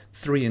bill,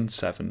 3 and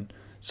 7.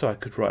 So I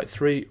could write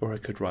 3 or I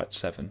could write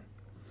 7.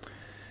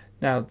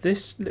 Now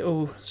this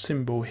little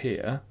symbol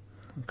here,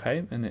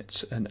 okay, and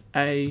it's an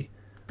A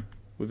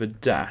with a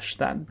dash.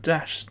 That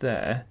dash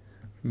there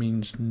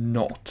means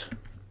not.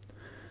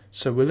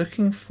 So we're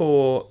looking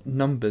for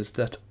numbers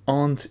that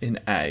aren't in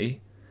A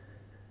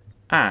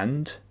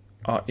and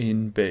are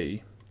in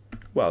B.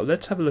 Well,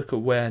 let's have a look at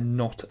where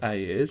not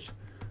A is.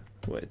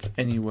 Well, it's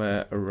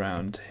anywhere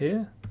around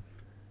here.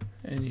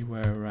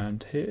 Anywhere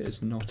around here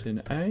is not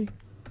in A.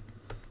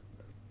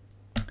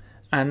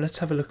 And let's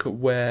have a look at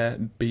where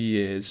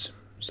B is.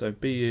 So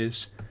B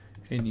is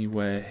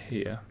anywhere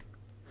here.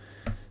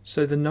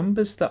 So the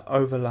numbers that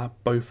overlap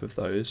both of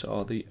those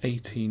are the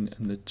 18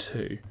 and the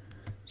 2.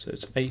 So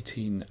it's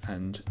 18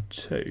 and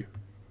 2.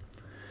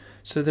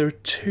 So there are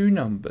 2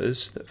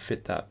 numbers that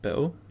fit that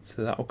bill.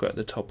 So that will go at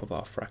the top of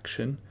our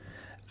fraction.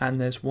 And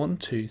there's 1,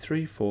 2,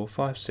 3, 4,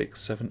 5,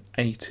 6, 7,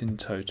 8 in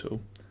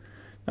total.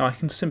 Now I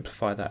can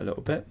simplify that a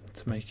little bit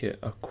to make it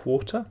a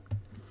quarter.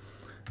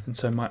 And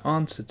so my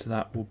answer to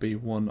that will be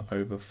 1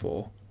 over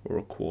 4, or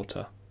a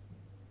quarter.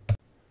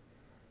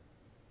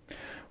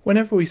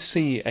 Whenever we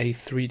see a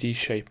 3D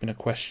shape in a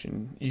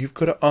question, you've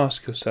got to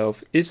ask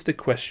yourself, is the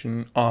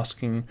question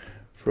asking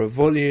for a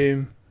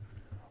volume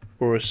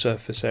or a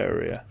surface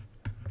area?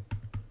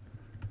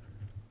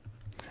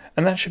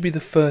 And that should be the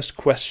first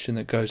question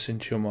that goes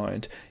into your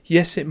mind.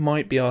 Yes, it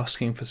might be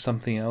asking for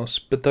something else,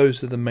 but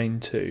those are the main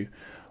 2.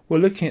 We're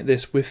looking at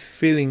this, we're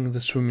filling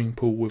the swimming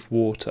pool with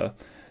water,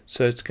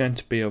 so it's going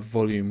to be a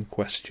volume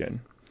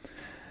question.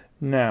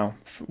 Now,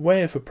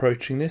 way of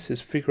approaching this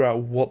is figure out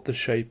what the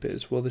shape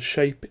is. Well, the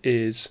shape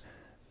is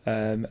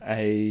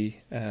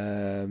a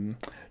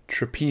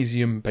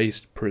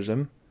trapezium-based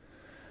prism.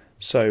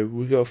 So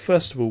we've got to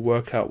first of all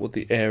work out what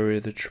the area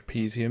of the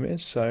trapezium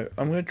is. So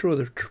I'm going to draw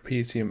the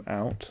trapezium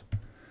out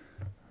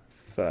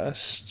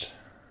first.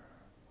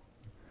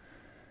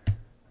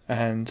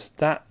 And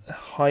that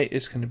height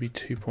is going to be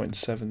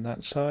 2.7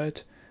 that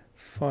side,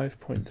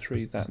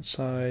 5.3 that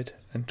side,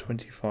 and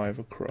 25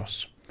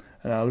 across.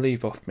 And I'll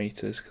leave off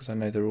meters because I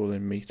know they're all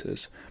in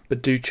meters,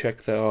 but do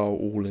check they are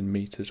all in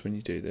meters when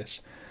you do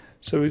this.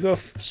 So we've got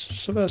to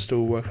first of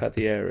all work out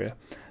the area.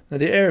 Now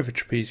the area of a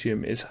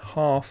trapezium is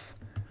half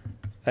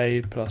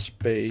A plus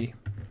B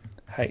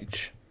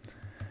H.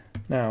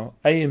 Now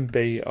A and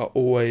B are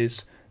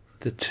always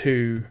the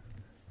 2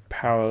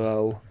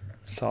 parallel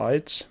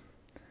sides,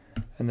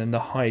 and then the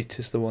height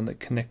is the one that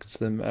connects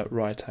them at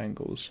right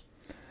angles.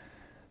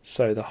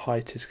 So the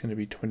height is going to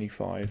be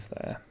 25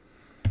 there.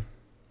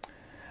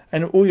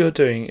 And all you're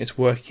doing is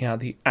working out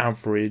the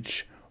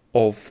average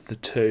of the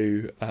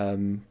two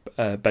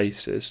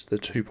bases, the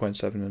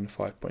 2.7 and the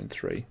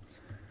 5.3.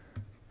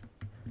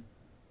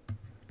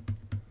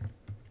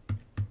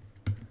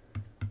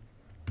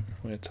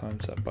 We're going to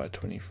times that by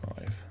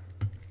 25.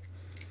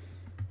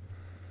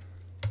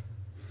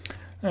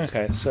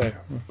 Okay, so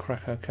we'll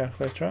crack our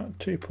calculator out.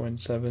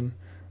 2.7.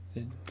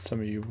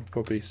 Some of you will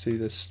probably see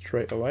this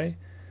straight away.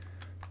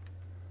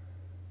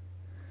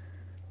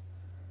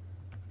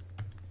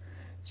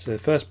 So the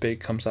first bit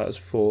comes out as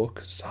 4,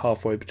 because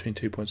halfway between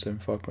 2.7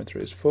 and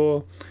 5.3 is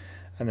 4,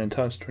 and then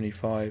times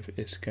 25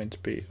 is going to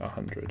be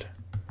 100.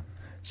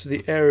 So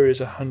the area is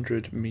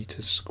 100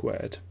 meters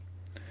squared.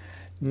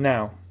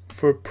 Now,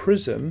 for a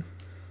prism,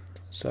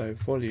 so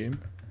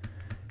volume,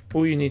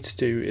 all you need to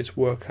do is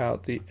work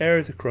out the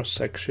area of the cross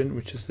section,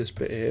 which is this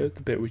bit here,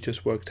 the bit we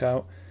just worked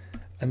out,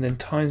 and then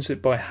times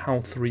it by how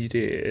 3D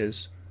it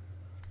is.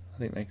 I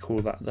think they call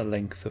that the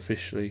length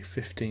officially,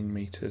 15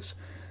 meters.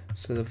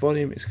 So the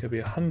volume is going to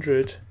be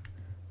 100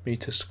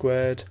 meters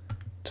squared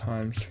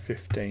times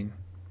 15,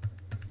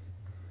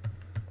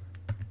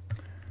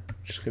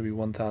 which is going to be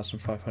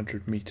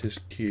 1,500 meters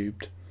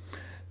cubed.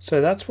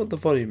 So that's what the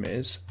volume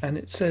is, and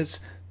it says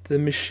the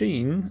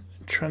machine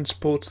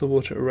transports the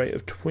water at a rate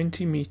of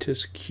 20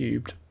 meters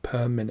cubed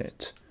per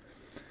minute.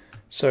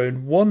 So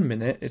in 1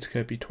 minute it's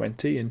going to be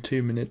 20, in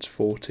 2 minutes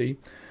 40.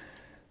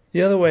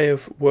 The other way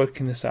of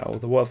working this out, or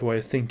the other way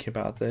of thinking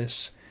about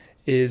this,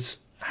 is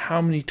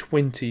how many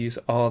 20s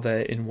are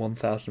there in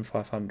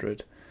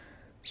 1,500?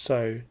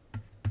 So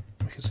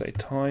we can say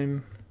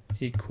time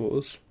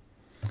equals,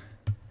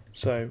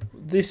 so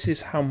this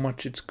is how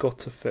much it's got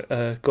to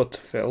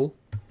fill,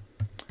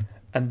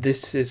 and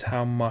this is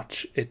how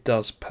much it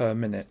does per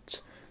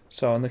minute.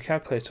 So on the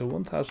calculator,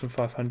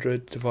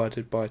 1,500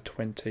 divided by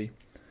 20,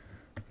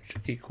 which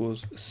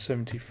equals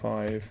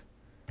 75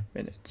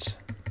 minutes.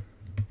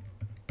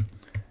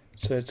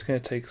 So it's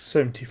going to take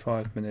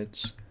 75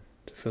 minutes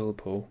to fill the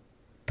pool.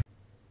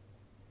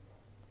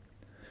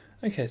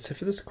 Okay, so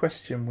for this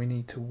question we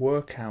need to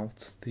work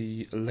out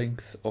the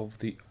length of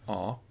the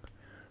arc,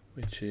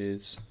 which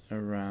is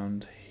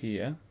around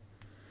here,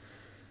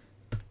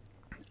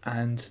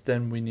 and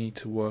then we need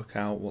to work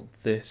out what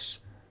this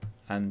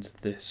and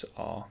this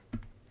are.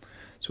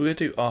 So we're going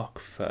to do arc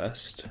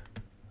first.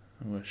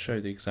 I'm going to show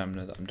the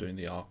examiner that I'm doing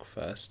the arc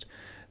first.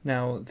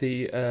 Now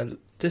the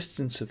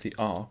distance of the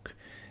arc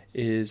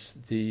is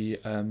the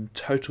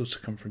total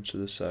circumference of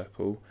the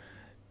circle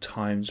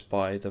times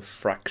by the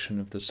fraction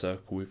of the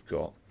circle we've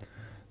got.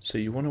 So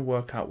you want to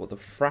work out what the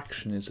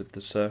fraction is of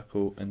the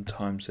circle and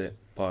times it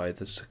by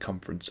the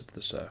circumference of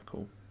the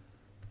circle.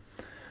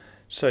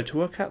 So to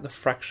work out the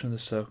fraction of the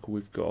circle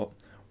we've got,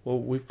 well,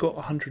 we've got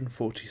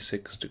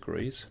 146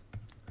 degrees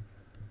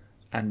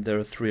and there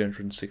are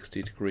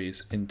 360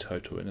 degrees in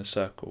total in a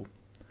circle.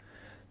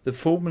 The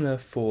formula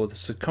for the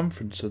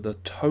circumference of the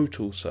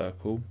total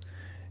circle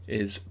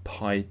is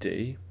pi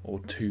d, or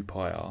 2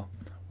 pi r.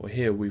 Well,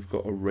 here we've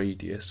got a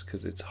radius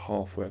because it's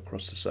halfway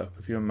across the circle.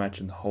 If you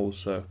imagine the whole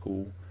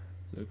circle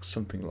looks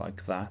something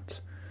like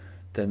that,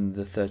 then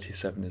the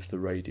 37 is the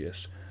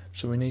radius.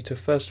 So we need to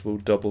first of all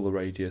double the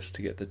radius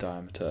to get the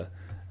diameter,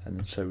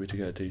 and so we're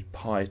going to do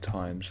pi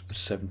times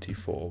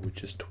 74,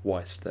 which is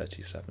twice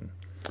 37.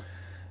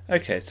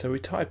 Okay, so we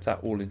type that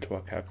all into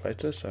our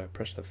calculator, so I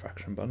press the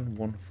fraction button,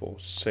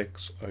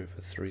 146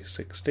 over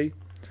 360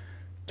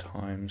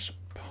 times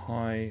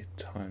pi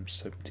times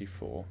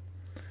 74.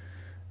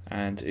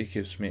 And it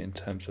gives me in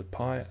terms of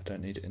pi. I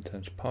don't need it in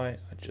terms of pi,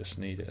 I just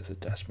need it as a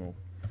decimal.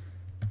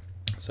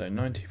 So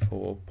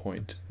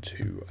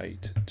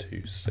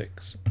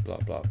 94.2826 blah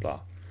blah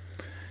blah.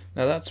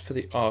 Now that's for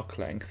the arc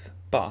length,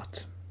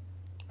 but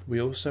we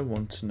also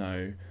want to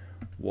know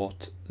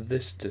what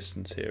this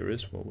distance here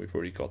is. Well, we've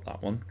already got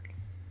that one.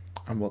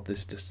 And what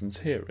this distance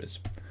here is.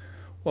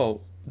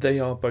 Well, they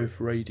are both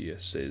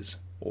radiuses,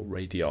 or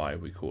radii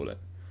we call it.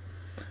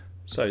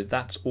 So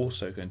that's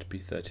also going to be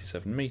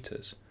 37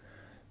 meters.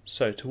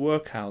 So to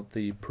work out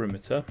the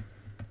perimeter,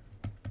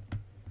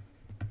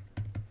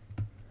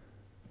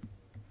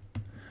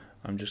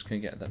 I'm just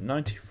going to get that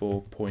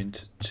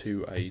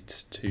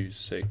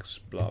 94.2826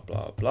 blah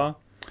blah blah,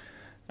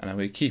 and I'm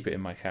going to keep it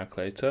in my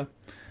calculator,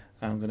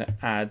 and I'm going to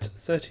add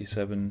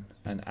 37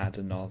 and add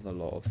another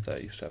lot of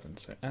 37.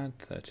 So add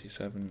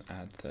 37,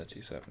 add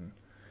 37,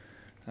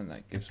 and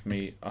that gives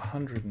me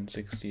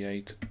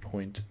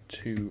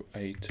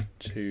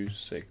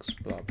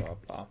 168.2826 blah blah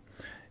blah.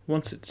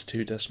 Once it's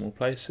 2 decimal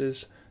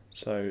places,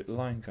 so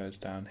line goes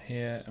down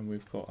here and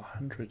we've got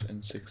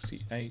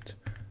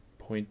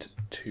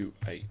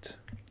 168.28.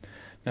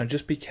 Now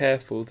just be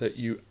careful that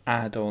you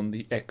add on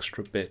the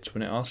extra bits.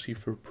 When it asks you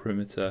for a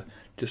perimeter,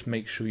 just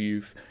make sure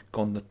you've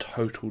gone the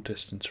total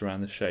distance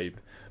around the shape.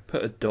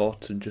 Put a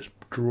dot and just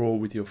draw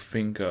with your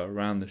finger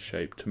around the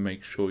shape to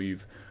make sure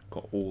you've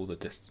got all the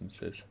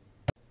distances.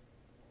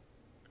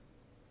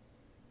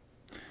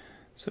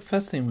 So the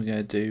first thing we're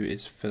going to do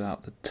is fill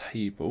out the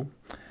table,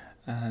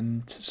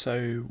 And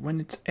so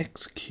when it's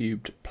x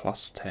cubed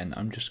plus 10,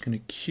 I'm just going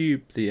to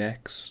cube the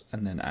x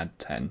and then add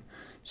 10.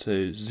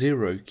 So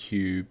 0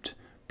 cubed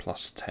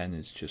plus 10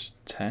 is just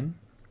 10.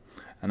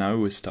 And I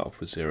always start off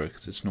with 0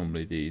 because it's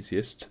normally the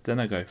easiest. Then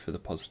I go for the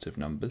positive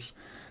numbers.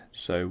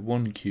 So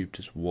 1 cubed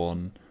is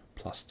 1,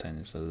 plus 10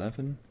 is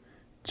 11.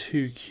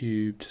 2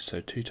 cubed, so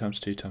 2 times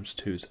 2 times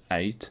 2 is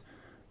 8,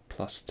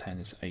 plus 10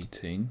 is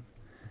 18.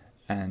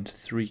 And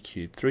 3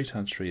 cubed, 3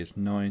 times 3 is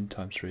 9,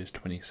 times 3 is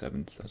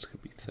 27, so that's going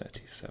to be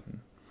 37.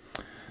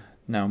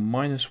 Now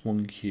minus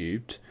 1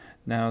 cubed.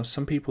 Now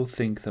some people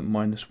think that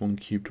minus 1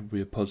 cubed will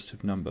be a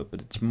positive number,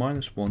 but it's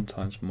minus 1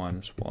 times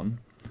minus 1,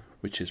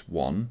 which is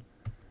 1,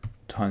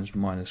 times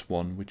minus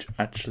 1, which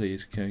actually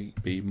is going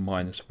to be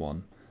minus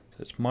 1. So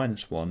it's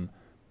minus 1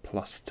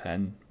 plus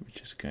 10,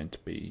 which is going to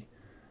be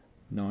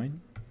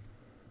 9.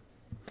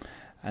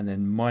 And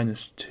then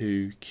minus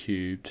 2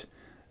 cubed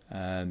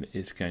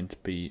is going to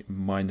be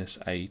minus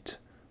 8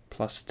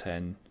 plus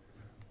 10,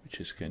 which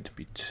is going to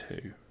be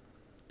 2.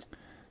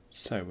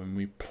 So when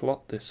we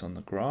plot this on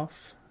the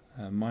graph,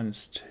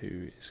 minus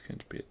 2 is going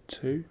to be at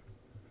 2,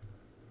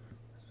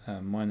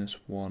 minus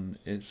 1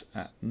 is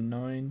at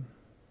 9,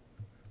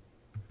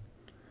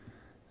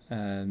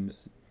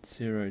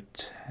 0,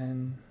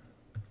 10,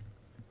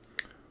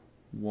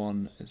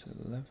 1 is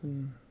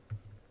 11,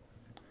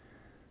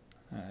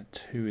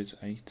 2 is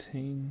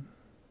 18,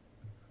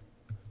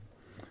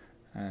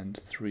 and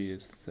 3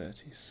 is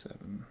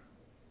 37.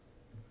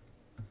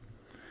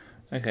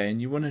 Okay,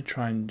 and you want to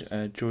try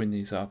and join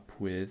these up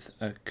with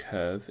a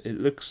curve. It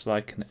looks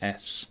like an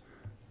S,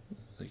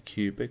 the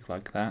cubic,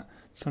 like that.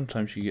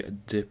 Sometimes you get a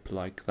dip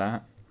like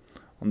that.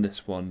 On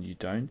this one you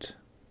don't.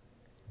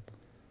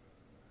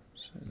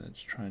 So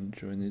let's try and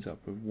join these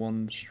up with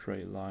one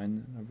straight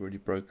line. I've already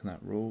broken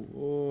that rule.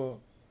 Oh,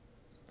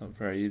 it's not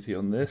very easy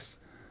on this.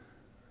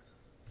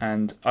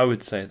 And I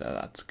would say that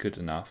that's good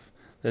enough.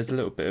 There's a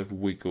little bit of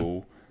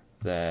wiggle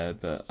there,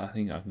 but I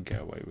think I can get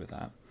away with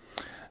that.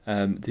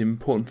 The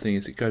important thing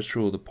is it goes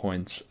through all the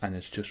points and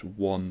it's just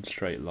one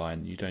straight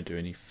line. You don't do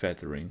any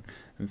feathering,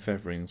 and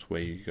feathering is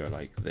where you go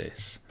like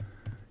this.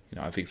 You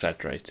know, I've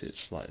exaggerated it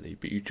slightly,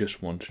 but you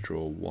just want to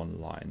draw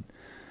one line.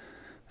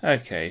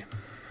 Okay,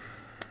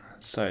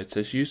 so it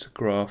says use the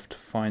graph to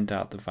find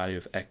out the value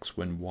of x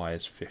when y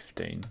is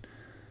 15.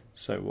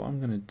 So what I'm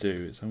going to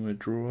do is I'm going to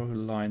draw a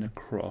line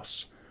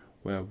across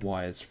where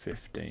y is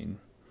 15.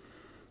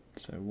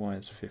 So y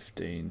is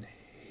 15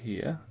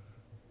 here,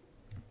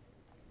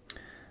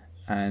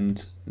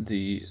 and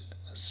the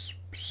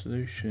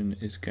solution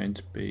is going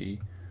to be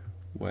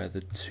where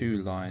the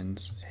two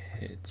lines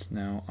hit.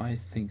 Now I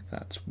think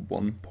that's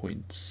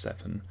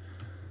 1.7,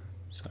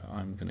 so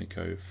I'm going to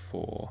go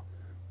for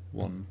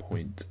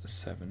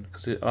 1.7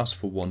 because it asks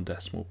for one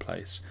decimal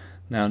place.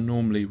 Now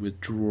normally with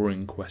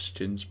drawing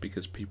questions,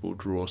 because people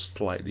draw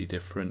slightly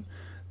different,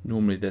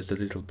 normally there's a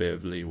little bit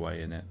of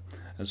leeway in it,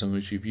 as long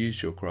as you've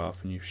used your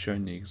graph and you've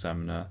shown the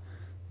examiner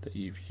that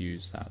you've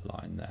used that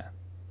line there.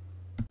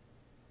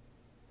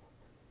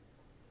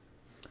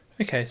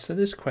 Okay, so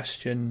this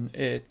question,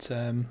 it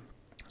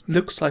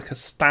looks like a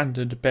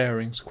standard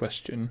bearings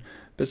question,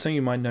 but something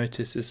you might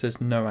notice is there's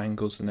no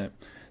angles in it.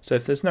 So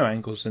if there's no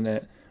angles in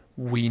it,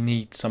 we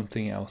need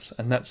something else,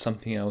 and that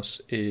something else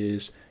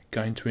is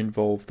going to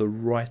involve the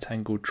right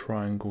angled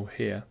triangle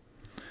here.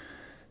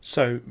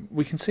 So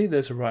we can see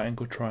there's a right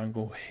angled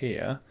triangle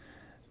here,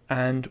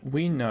 and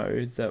we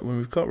know that when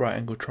we've got right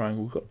angled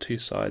triangle, we've got two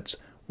sides,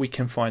 we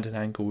can find an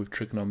angle with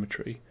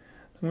trigonometry.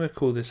 I'm going to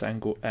call this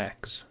angle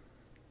x.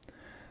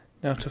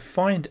 Now to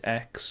find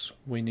x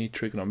we need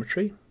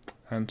trigonometry,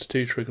 and to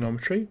do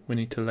trigonometry we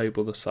need to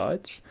label the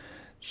sides.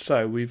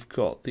 So we've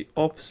got the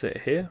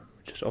opposite here,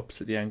 which is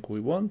opposite the angle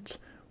we want,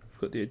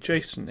 we've got the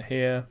adjacent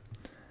here,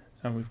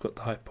 and we've got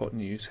the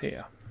hypotenuse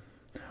here.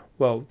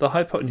 Well, the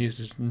hypotenuse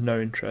is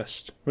no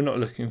interest, we're not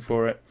looking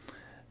for it,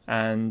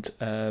 and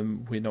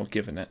we're not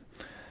given it.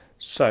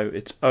 So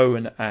it's O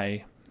and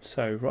A.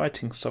 So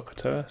writing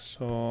Socator,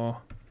 so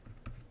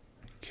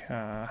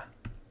Ca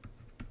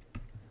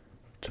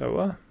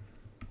Toa.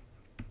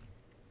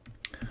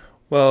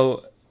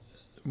 Well,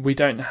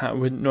 we're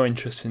not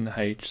interested in the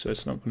H, so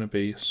it's not going to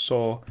be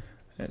So,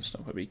 and it's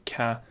not going to be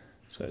Ca,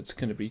 so it's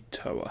going to be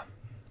Toa.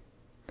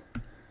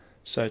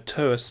 So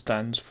Toa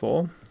stands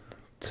for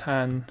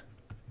tan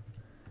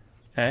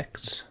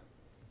x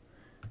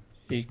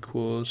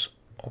equals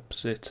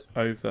opposite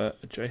over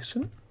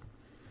adjacent,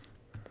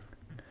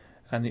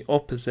 and the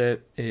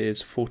opposite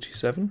is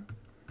 47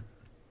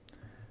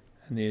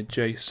 and the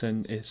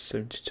adjacent is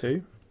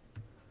 72.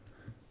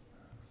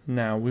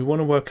 Now we want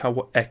to work out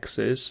what x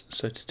is,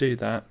 so to do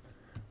that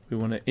we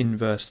want to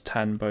inverse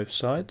tan both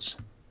sides.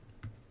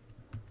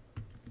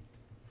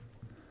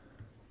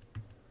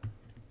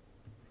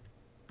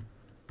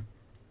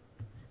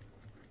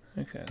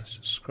 Okay, let's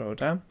just scroll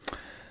down.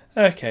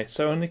 Okay,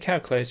 so on the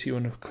calculator you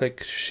want to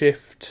click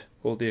shift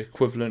or the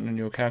equivalent on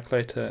your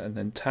calculator and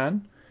then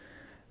tan,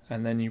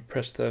 and then you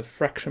press the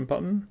fraction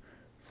button,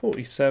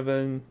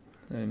 47,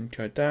 and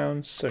go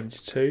down,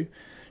 72.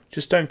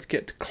 Just don't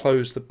forget to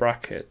close the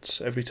brackets.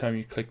 Every time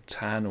you click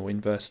tan or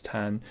inverse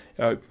tan,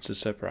 it opens a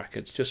set of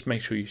brackets. Just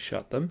make sure you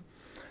shut them.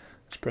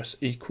 Let's press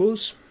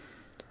equals,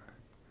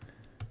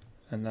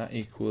 and that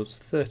equals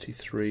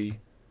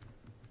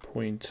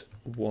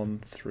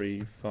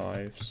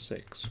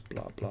 33.1356,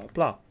 blah blah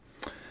blah.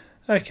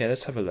 Okay,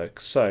 let's have a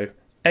look. So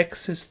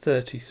x is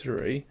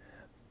 33,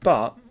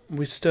 but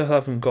we still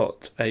haven't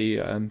got a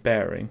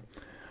bearing.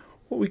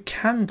 What we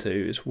can do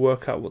is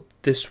work out what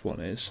this one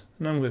is,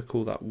 and I'm going to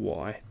call that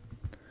y.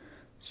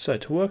 So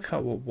to work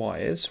out what y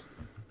is,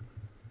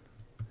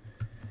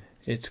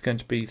 it's going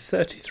to be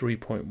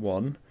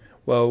 33.1.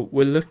 Well,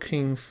 we're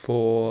looking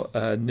for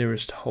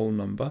nearest whole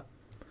number,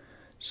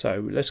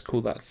 so let's call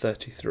that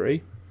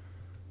 33.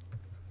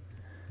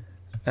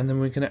 And then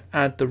we're going to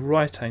add the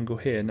right angle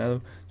here.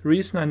 Now, the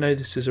reason I know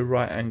this is a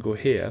right angle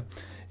here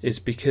is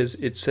because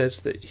it says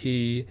that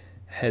he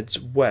heads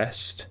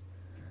west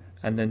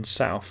and then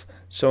south.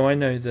 So I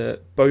know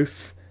that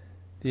both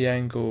the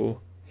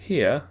angle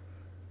here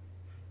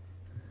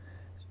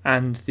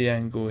and the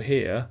angle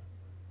here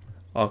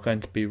are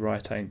going to be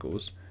right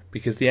angles,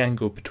 because the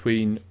angle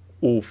between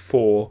all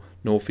four,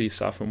 north, east,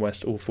 south and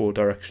west, all four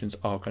directions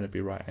are going to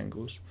be right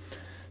angles.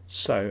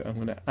 So I'm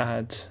going to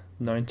add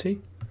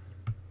 90,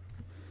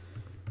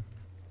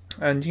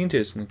 and you can do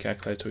this in the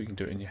calculator or you can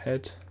do it in your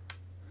head.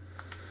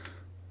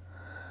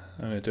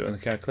 I'm going to do it on the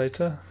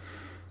calculator.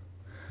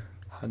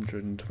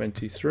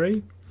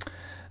 123.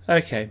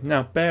 Okay,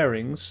 now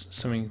bearings,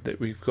 something that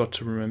we've got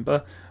to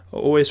remember, are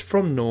always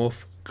from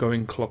north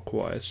going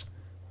clockwise.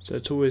 So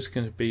it's always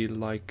going to be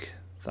like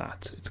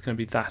that. It's going to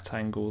be that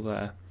angle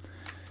there.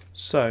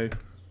 So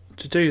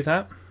to do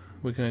that,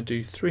 we're going to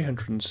do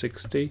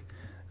 360.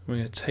 We're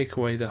going to take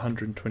away the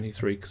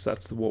 123 because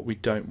that's what we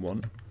don't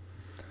want.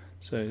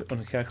 So on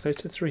the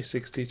calculator,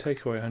 360,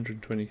 take away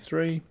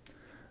 123,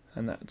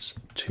 and that's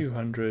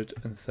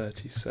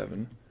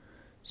 237.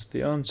 So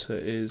the answer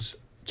is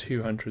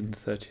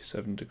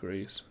 237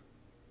 degrees.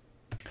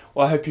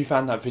 Well, I hope you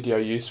found that video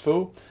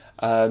useful.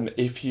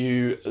 If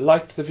you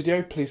liked the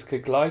video, please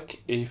click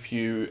like. If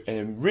you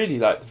really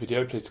liked the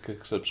video, please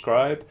click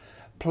subscribe.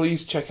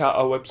 Please check out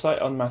our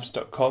website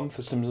onmaths.com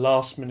for some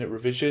last minute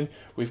revision.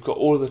 We've got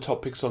all of the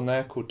topics on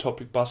there called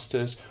Topic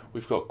Busters.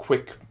 We've got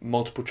quick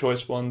multiple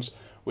choice ones,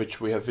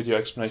 which we have video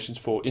explanations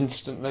for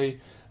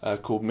instantly,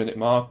 called Minute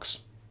Marks.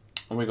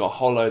 And we've got a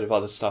whole load of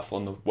other stuff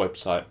on the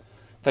website.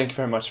 Thank you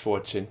very much for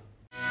watching.